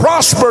can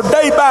prosper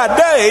day by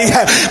day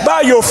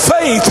by your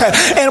faith,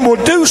 and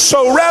will do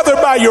so rather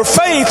by your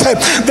faith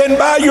than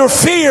by your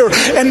fear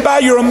and by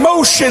your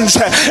emotions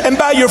and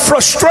by your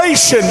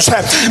frustrations,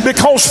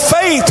 because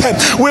faith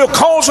will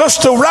cause us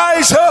to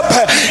rise up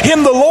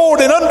in the Lord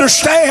and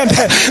understand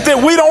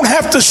that we don't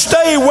have to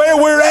stay where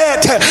we're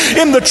at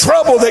in the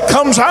trouble that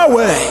comes our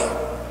way.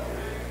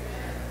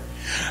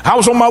 I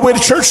was on my way to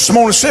church this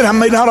morning and said, I'm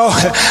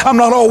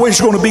not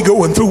always going to be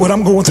going through what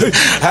I'm going through.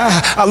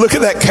 I look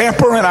at that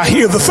camper and I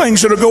hear the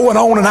things that are going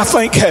on, and I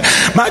think,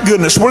 my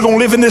goodness, we're going to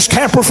live in this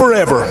camper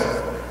forever.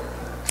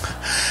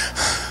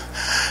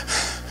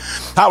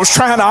 I was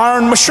trying to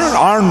iron my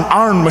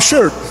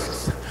shirt.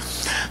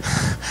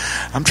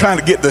 I'm trying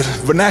to get the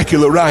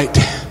vernacular right.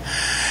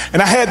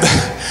 And I had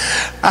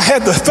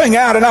the thing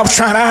out, and I was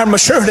trying to iron my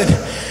shirt, and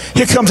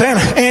here comes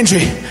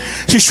Angie.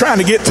 She's trying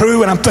to get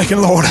through, and I'm thinking,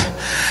 Lord,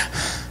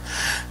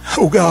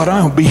 oh God, I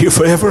don't be here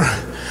forever.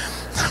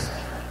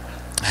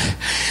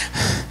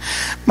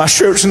 My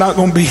shirt's not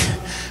going to be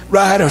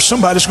right, or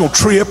somebody's going to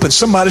trip, and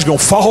somebody's going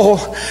to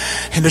fall,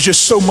 and there's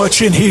just so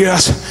much in here.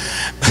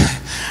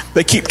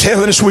 They keep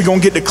telling us we're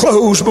going to get to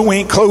close, but we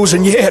ain't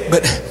closing yet.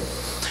 But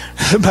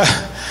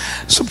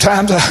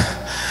sometimes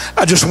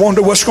I just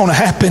wonder what's going to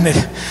happen.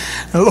 And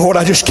Lord,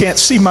 I just can't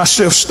see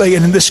myself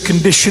staying in this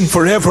condition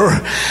forever.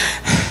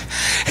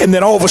 And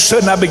then all of a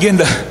sudden I begin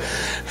to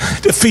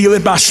feel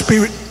in my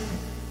spirit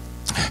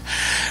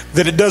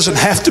that it doesn't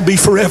have to be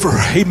forever.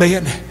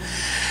 Amen.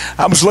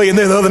 I was laying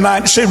there the other night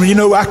and said, well, you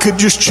know, I could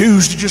just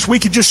choose to we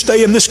could just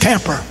stay in this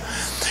camper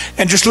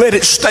and just let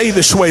it stay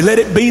this way. Let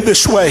it be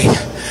this way.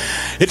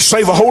 It'd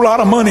save a whole lot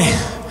of money.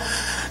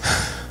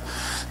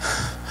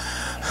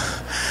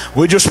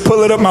 We just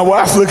pull it up. My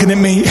wife looking at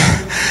me.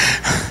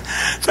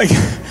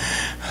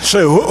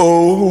 Say,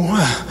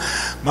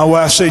 my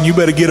wife said, you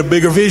better get a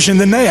bigger vision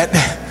than that.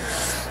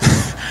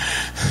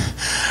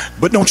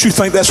 But don't you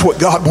think that's what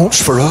God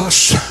wants for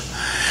us?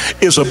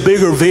 Is a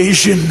bigger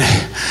vision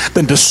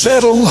than to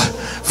settle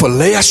for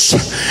less.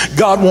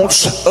 God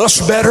wants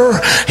us better.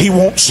 He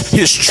wants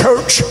his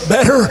church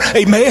better.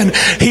 Amen.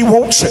 He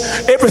wants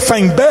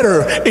everything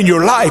better in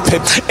your life,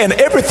 and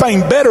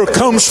everything better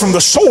comes from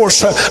the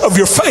source of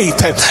your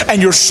faith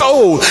and your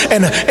soul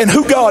and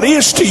who God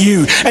is to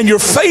you, and your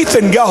faith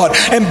in God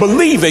and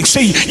believing.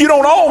 See, you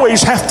don't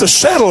always have to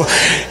settle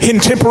in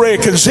temporary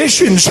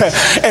conditions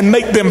and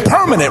make them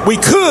permanent. We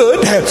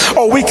could,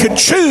 or we could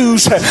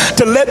choose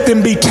to let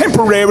them be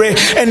temporary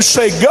and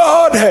say,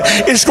 God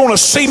is going to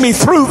see me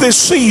through this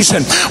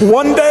season.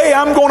 One day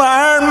I'm going to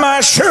iron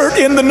my shirt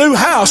in the new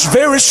house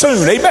very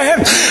soon.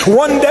 Amen.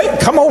 One day,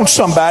 come on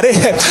somebody.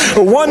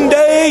 One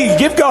day,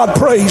 give God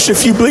praise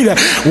if you believe that.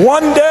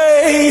 One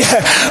day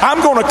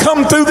I'm going to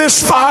come through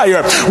this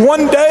fire.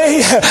 One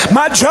day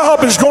my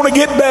job is going to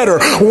get better.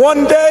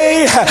 One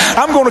day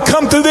I'm going to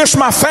come through this.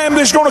 My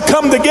family's going to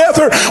come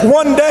together.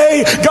 One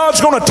day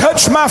God's going to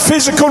touch my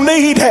physical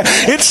need.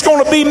 It's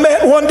going to be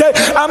met one day.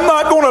 I'm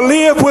not going to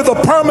live with a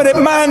permanent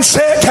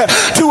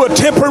mindset to a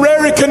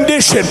temporary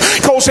condition,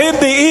 because in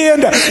the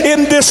end,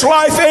 in this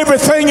life,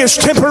 everything is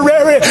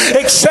temporary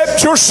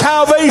except your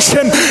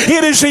salvation.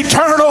 It is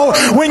eternal.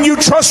 When you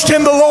trust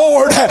in the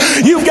Lord,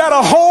 you've got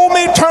a home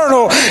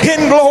eternal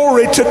in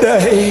glory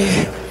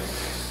today.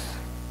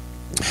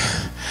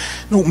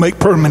 Don't make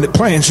permanent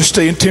plans to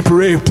stay in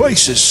temporary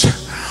places.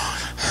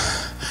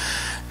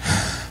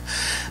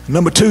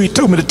 Number 2, he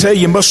told me to tell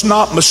you, you must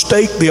not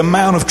mistake the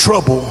amount of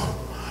trouble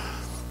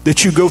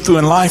that you go through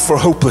in life for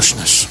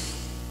hopelessness.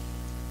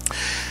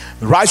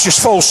 The righteous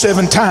fall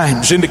 7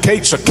 times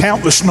indicates a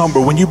countless number.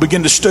 When you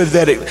begin to study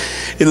that,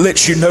 it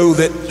lets you know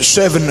that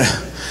 7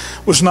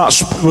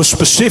 was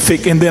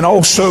specific, and then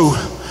also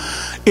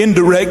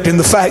indirect in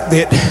the fact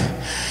that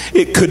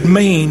it could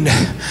mean,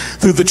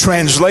 through the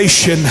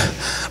translation,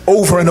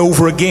 over and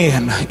over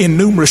again in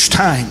numerous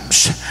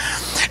times.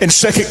 In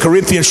 2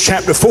 Corinthians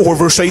chapter 4,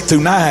 verse 8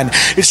 through 9,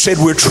 it said,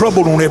 we're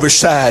troubled on every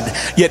side,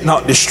 yet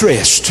not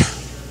distressed.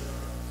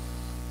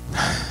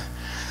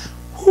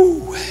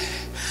 Whew.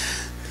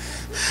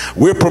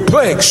 We're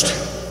perplexed,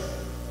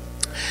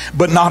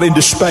 but not in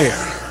despair.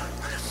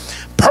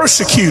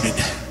 Persecuted,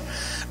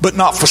 but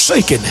not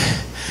forsaken.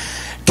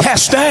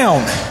 Cast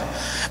down,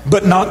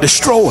 but not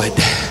destroyed.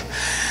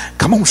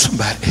 Come on,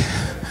 somebody.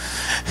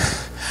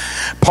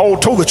 Paul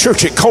told the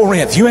church at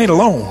Corinth, you ain't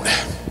alone.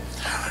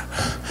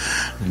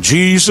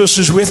 Jesus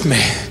is with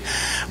me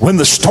when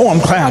the storm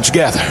clouds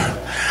gather.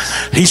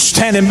 He's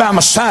standing by my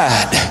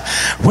side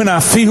when I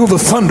feel the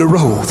thunder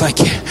roll. Thank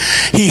you.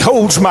 He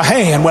holds my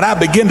hand when I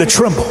begin to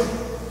tremble.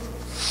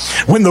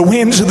 When the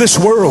winds of this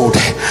world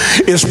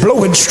is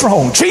blowing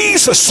strong,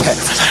 Jesus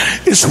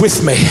is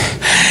with me.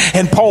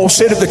 And Paul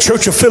said at the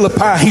church of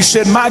Philippi, he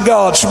said, my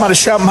God, somebody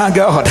shout, my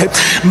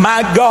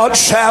God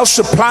shall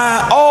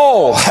supply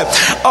all.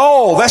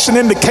 That's an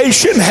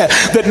indication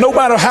that no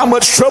matter how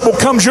much trouble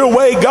comes your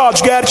way,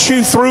 God's got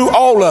you through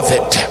all of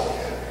it.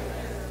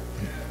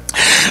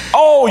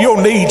 All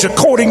your needs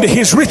according to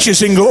his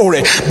riches in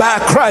glory by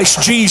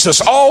Christ Jesus.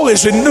 All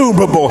is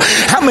innumerable.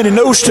 How many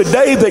knows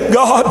today that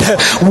God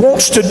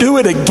wants to do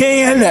it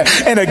again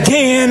and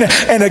again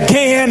and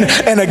again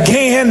and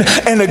again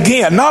and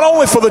again? Not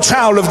only for the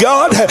child of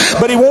God,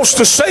 but he wants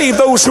to save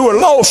those who are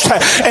lost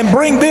and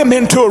bring them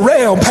into a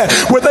realm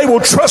where they will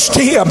trust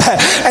him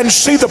and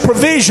see the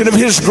provision of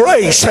his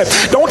grace.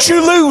 Don't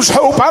you lose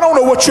hope. I don't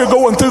know what you're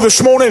going through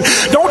this morning.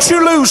 Don't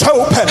you lose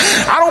hope.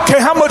 I don't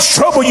care how much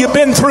trouble you've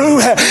been through.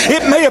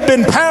 It may have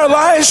been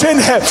paralyzing,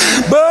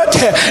 but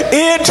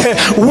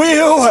it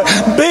will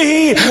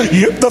be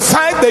the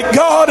fact that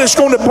God is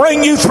going to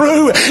bring you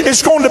through.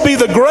 It's going to be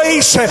the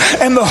grace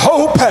and the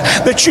hope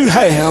that you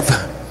have.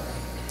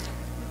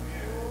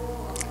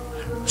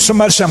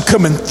 Somebody say, I'm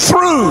coming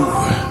through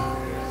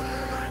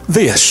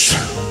this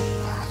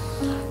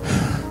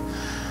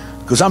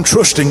because I'm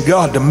trusting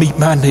God to meet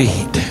my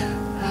need.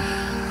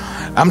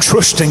 I'm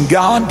trusting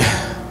God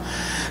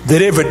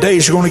that every day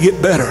is going to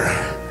get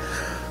better.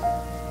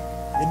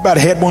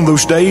 Anybody had one of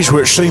those days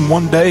where it seemed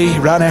one day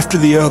right after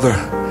the other?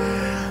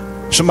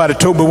 Somebody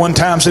told me one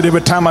time, said every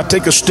time I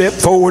take a step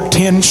forward,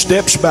 10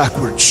 steps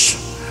backwards.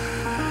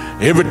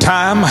 Every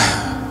time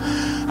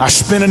I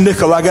spin a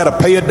nickel, I got to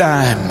pay a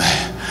dime.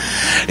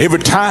 Every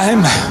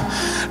time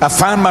I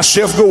find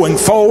myself going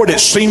forward, it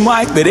seemed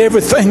like that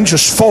everything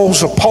just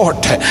falls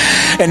apart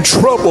and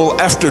trouble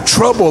after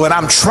trouble. And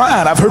I'm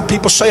trying. I've heard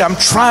people say, I'm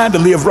trying to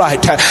live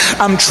right.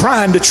 I'm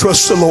trying to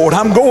trust the Lord.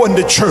 I'm going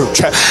to church.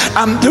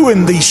 I'm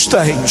doing these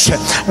things.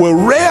 Well,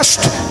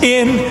 rest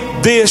in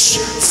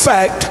this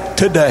fact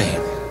today.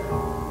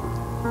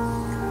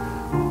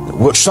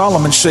 What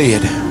Solomon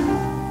said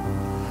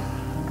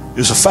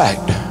is a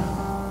fact.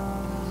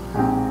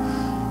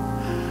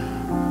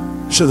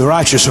 So the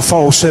righteous will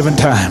fall 7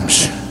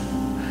 times.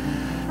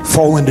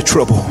 Fall into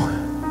trouble,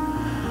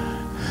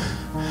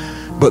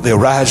 but they'll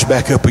rise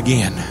back up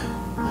again.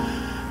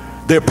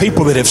 There are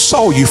people that have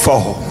saw you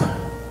fall.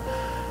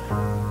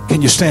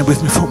 Can you stand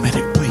with me for a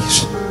minute,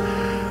 please?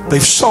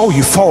 They've saw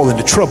you fall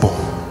into trouble.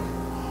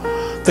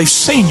 They've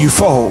seen you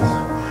fall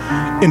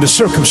into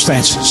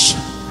circumstances.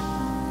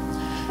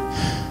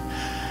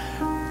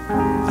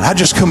 And I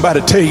just come by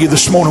to tell you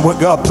this morning what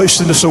God placed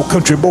in this old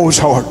country boy's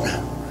heart.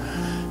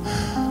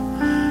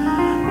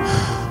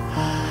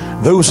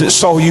 Those that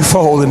saw you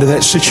fall into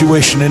that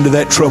situation, into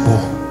that trouble,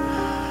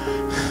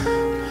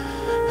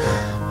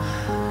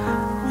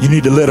 you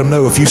need to let them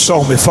know, if you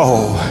saw me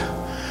fall,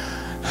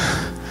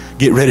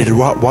 get ready to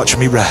watch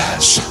me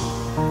rise.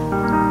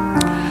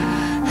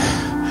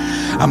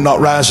 I'm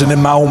not rising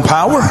in my own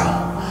power.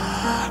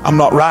 I'm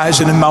not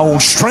rising in my own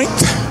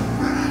strength.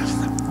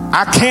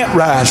 I can't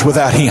rise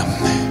without him.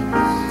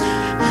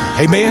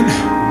 Amen.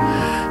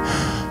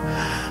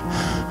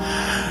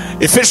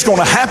 If it's going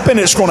to happen,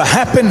 it's going to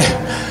happen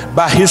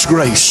by his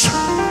grace.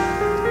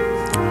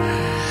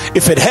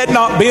 If it had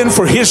not been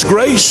for his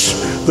grace,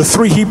 the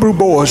 3 Hebrew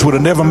boys would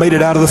have never made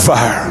it out of the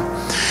fire.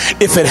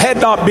 If it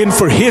had not been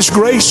for his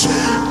grace,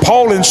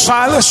 Paul and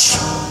Silas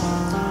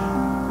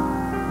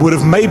would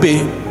have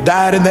maybe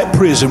died in that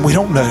prison. We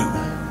don't know.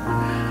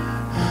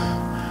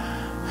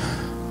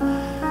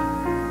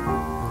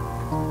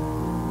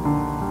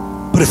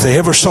 But if they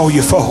ever saw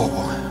you fall,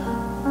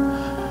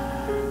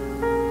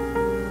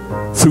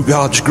 through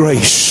God's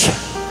grace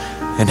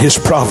and his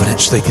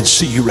providence, they can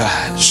see you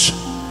rise.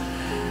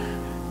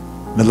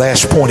 And the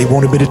last point he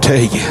wanted me to tell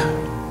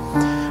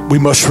you, we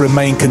must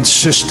remain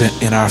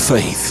consistent in our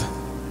faith.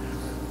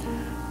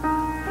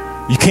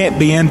 You can't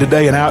be in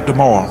today and out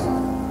tomorrow.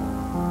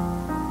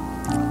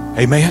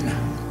 Amen.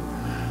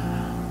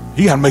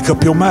 You got to make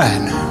up your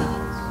mind.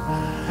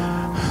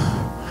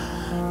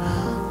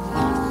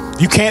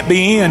 You can't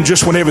be in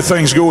just when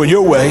everything's going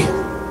your way.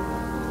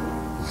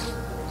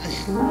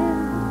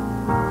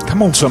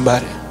 Come on,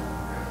 somebody.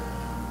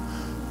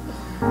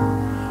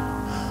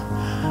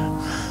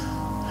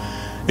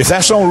 If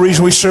that's the only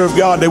reason we serve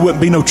God, there wouldn't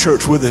be no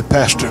church with it,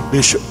 Pastor,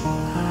 Bishop.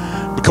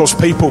 Because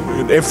people,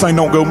 everything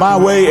don't go my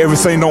way,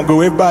 everything don't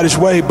go everybody's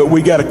way, but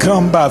we got to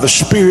come by the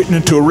Spirit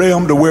into a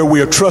realm to where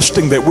we are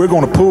trusting that we're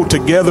going to pull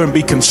together and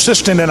be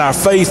consistent in our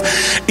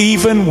faith,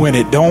 even when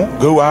it don't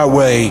go our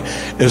way,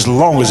 as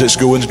long as it's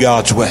going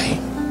God's way.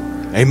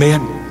 Amen.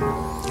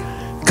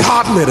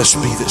 God let us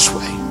be this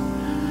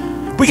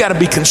way. We got to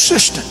be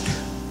consistent.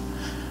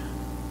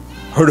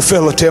 Heard a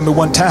fellow tell me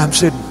one time,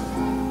 said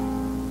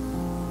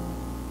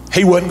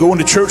he wasn't going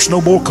to church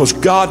no more because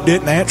God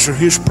didn't answer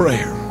his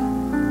prayer.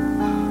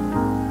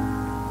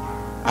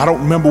 I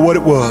don't remember what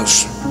it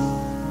was,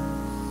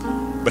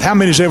 but how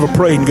many's ever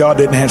prayed and God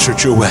didn't answer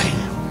it your way?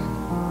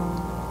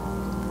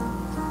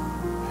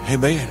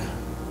 Amen.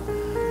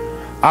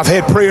 I've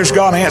had prayers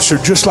God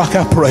answered just like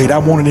I prayed. I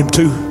wanted him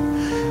to.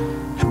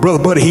 And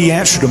Brother Buddy, he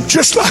answered them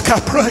just like I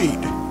prayed.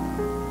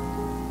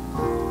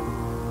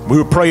 We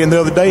were praying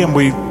the other day and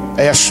we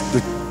asked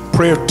the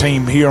prayer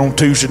team here on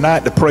Tuesday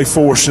night to pray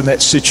for us in that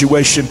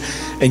situation.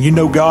 And you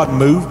know, God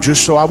moved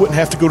just so I wouldn't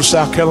have to go to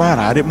South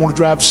Carolina. I didn't want to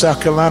drive to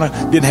South Carolina.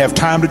 Didn't have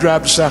time to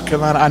drive to South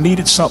Carolina. I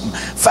needed something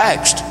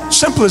fast.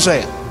 Simple as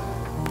that.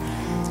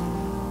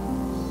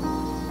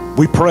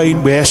 We prayed.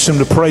 We asked them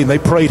to pray, and they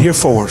prayed here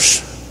for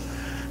us.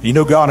 You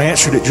know, God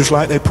answered it just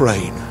like they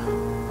prayed.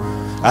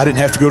 I didn't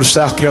have to go to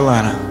South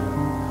Carolina.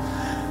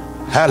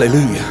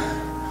 Hallelujah.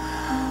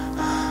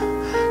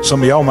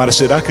 Some of y'all might have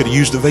said I could have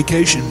used a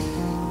vacation.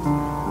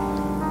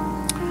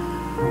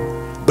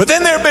 But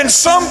then there have been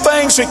some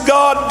things that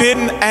God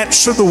didn't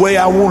answer the way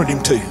I wanted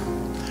him to.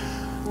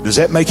 Does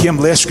that make him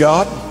less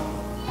God?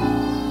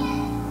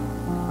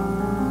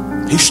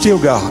 He's still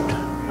God.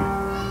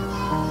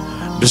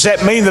 Does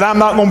that mean that I'm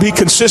not going to be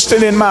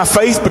consistent in my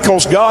faith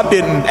because God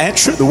didn't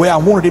answer it the way I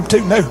wanted him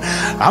to? No,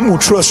 I'm going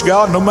to trust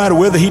God no matter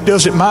whether he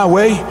does it my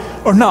way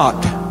or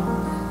not,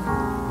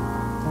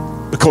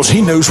 because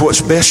he knows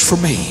what's best for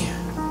me.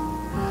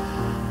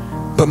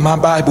 But my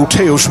Bible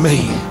tells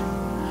me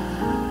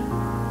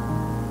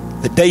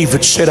that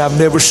David said, I've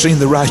never seen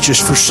the righteous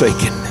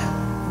forsaken.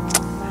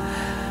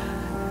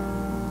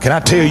 Can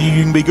I tell you,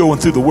 you can be going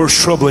through the worst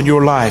trouble in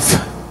your life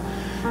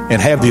and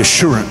have the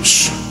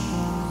assurance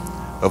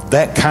of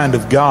that kind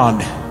of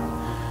God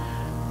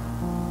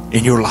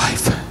in your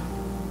life,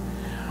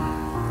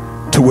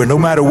 to where no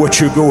matter what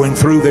you're going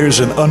through,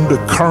 there's an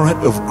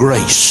undercurrent of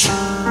grace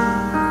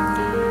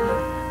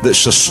that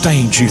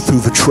sustains you through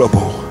the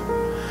trouble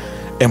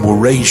and will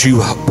raise you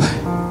up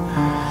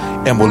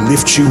and will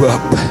lift you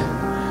up.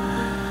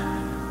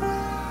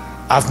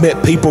 I've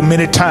met people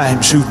many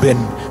times who've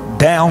been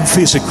down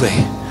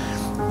physically,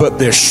 but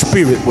their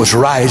spirit was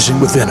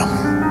rising within them.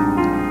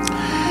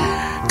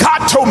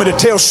 God told me to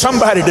tell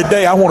somebody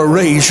today, I want to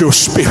raise your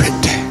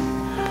spirit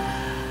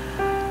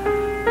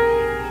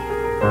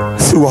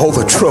through all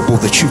the trouble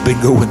that you've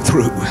been going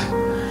through.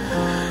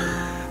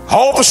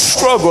 All the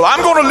struggle.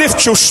 I'm going to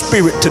lift your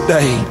spirit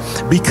today.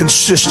 Be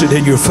consistent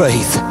in your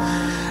faith.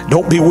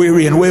 Don't be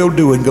weary in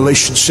well-doing,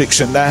 Galatians 6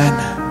 and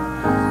 9.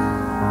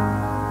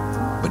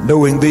 But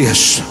knowing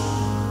this,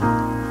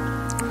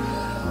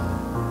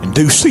 in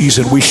due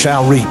season we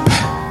shall reap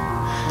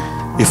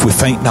if we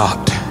faint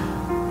not.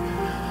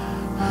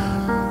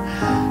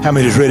 How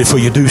many is ready for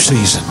your due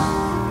season?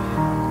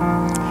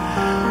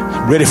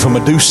 Ready for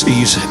my due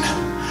season.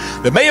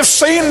 They may have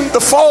seen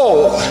the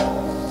fall,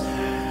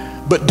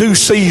 but due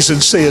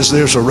season says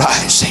there's a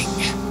rising.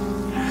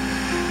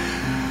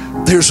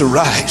 There's a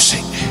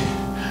rising.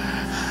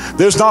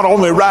 There's not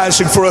only a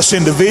rising for us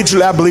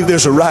individually, I believe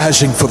there's a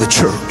rising for the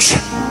church.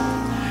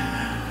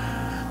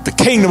 The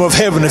kingdom of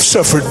heaven has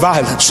suffered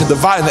violence, and the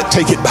violent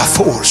take it by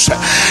force.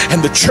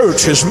 And the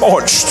church has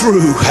marched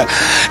through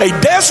a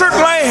desert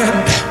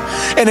land,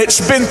 and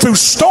it's been through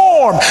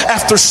storm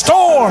after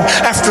storm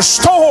after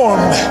storm.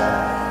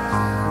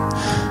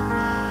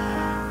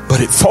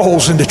 But it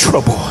falls into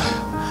trouble,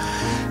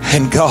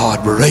 and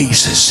God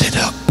raises it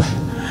up.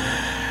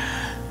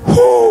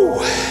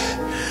 Whoo!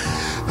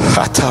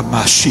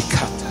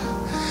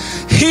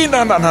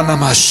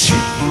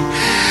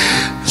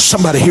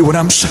 Somebody hear what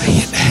I'm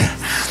saying?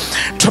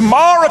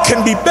 Tomorrow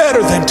can be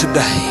better than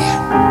today.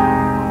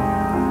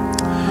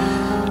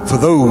 For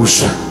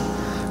those,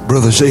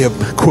 Brother Zeb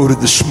quoted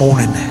this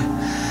morning,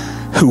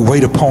 who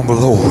wait upon the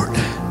Lord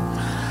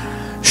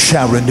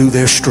shall renew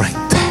their strength.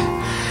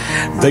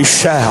 They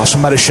shall,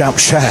 somebody shout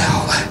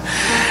shall.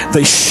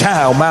 They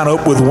shall mount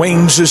up with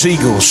wings as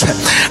eagles.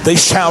 They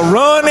shall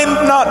run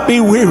and not be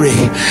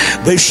weary.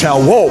 They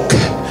shall walk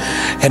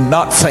and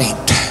not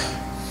faint.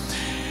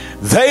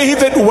 They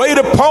that wait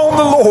upon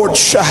the Lord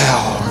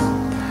shall.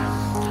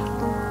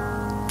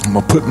 I'm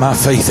going to put my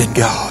faith in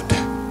God.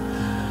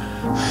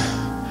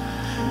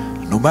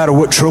 No matter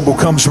what trouble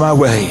comes my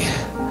way,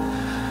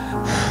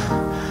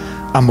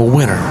 I'm a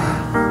winner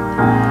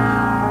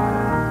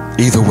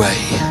either way.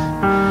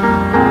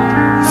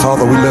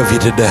 Father, we love you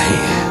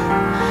today.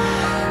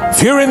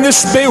 If you're in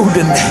this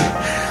building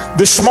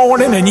this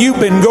morning and you've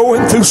been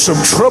going through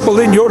some trouble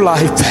in your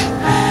life,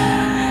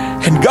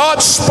 and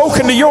God's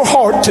spoken to your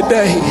heart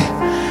today,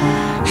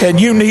 and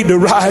you need to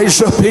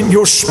rise up in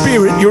your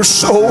spirit. Your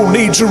soul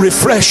needs a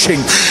refreshing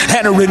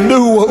and a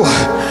renewal.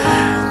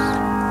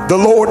 The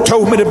Lord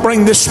told me to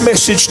bring this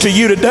message to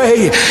you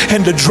today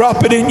and to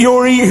drop it in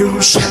your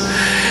ears.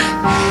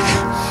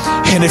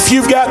 And if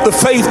you've got the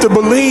faith to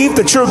believe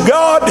that your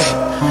God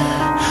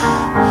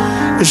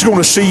is going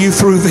to see you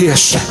through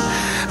this,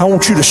 I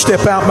want you to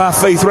step out by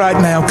faith right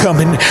now.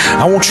 Coming,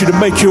 I want you to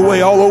make your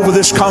way all over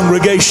this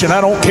congregation.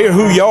 I don't care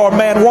who you are,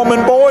 man,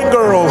 woman, boy,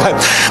 girl.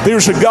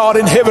 There's a God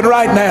in heaven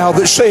right now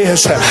that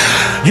says,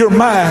 you're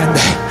mine,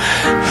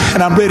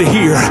 and I'm ready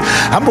here.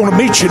 I'm going to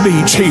meet your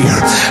needs here.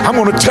 I'm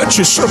going to touch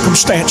your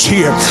circumstance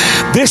here.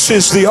 This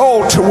is the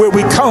altar where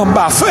we come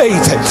by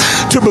faith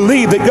to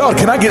believe that God,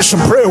 can I get some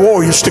prayer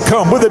warriors to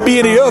come? Will there be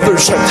any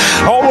others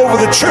all over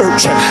the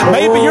church?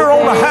 Maybe you're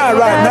on a high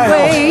right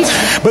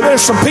now, but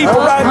there's some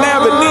people right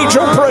now that need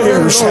your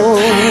prayers.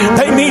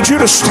 They need you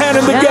to stand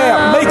in the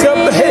gap, make up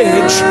the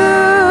hedge.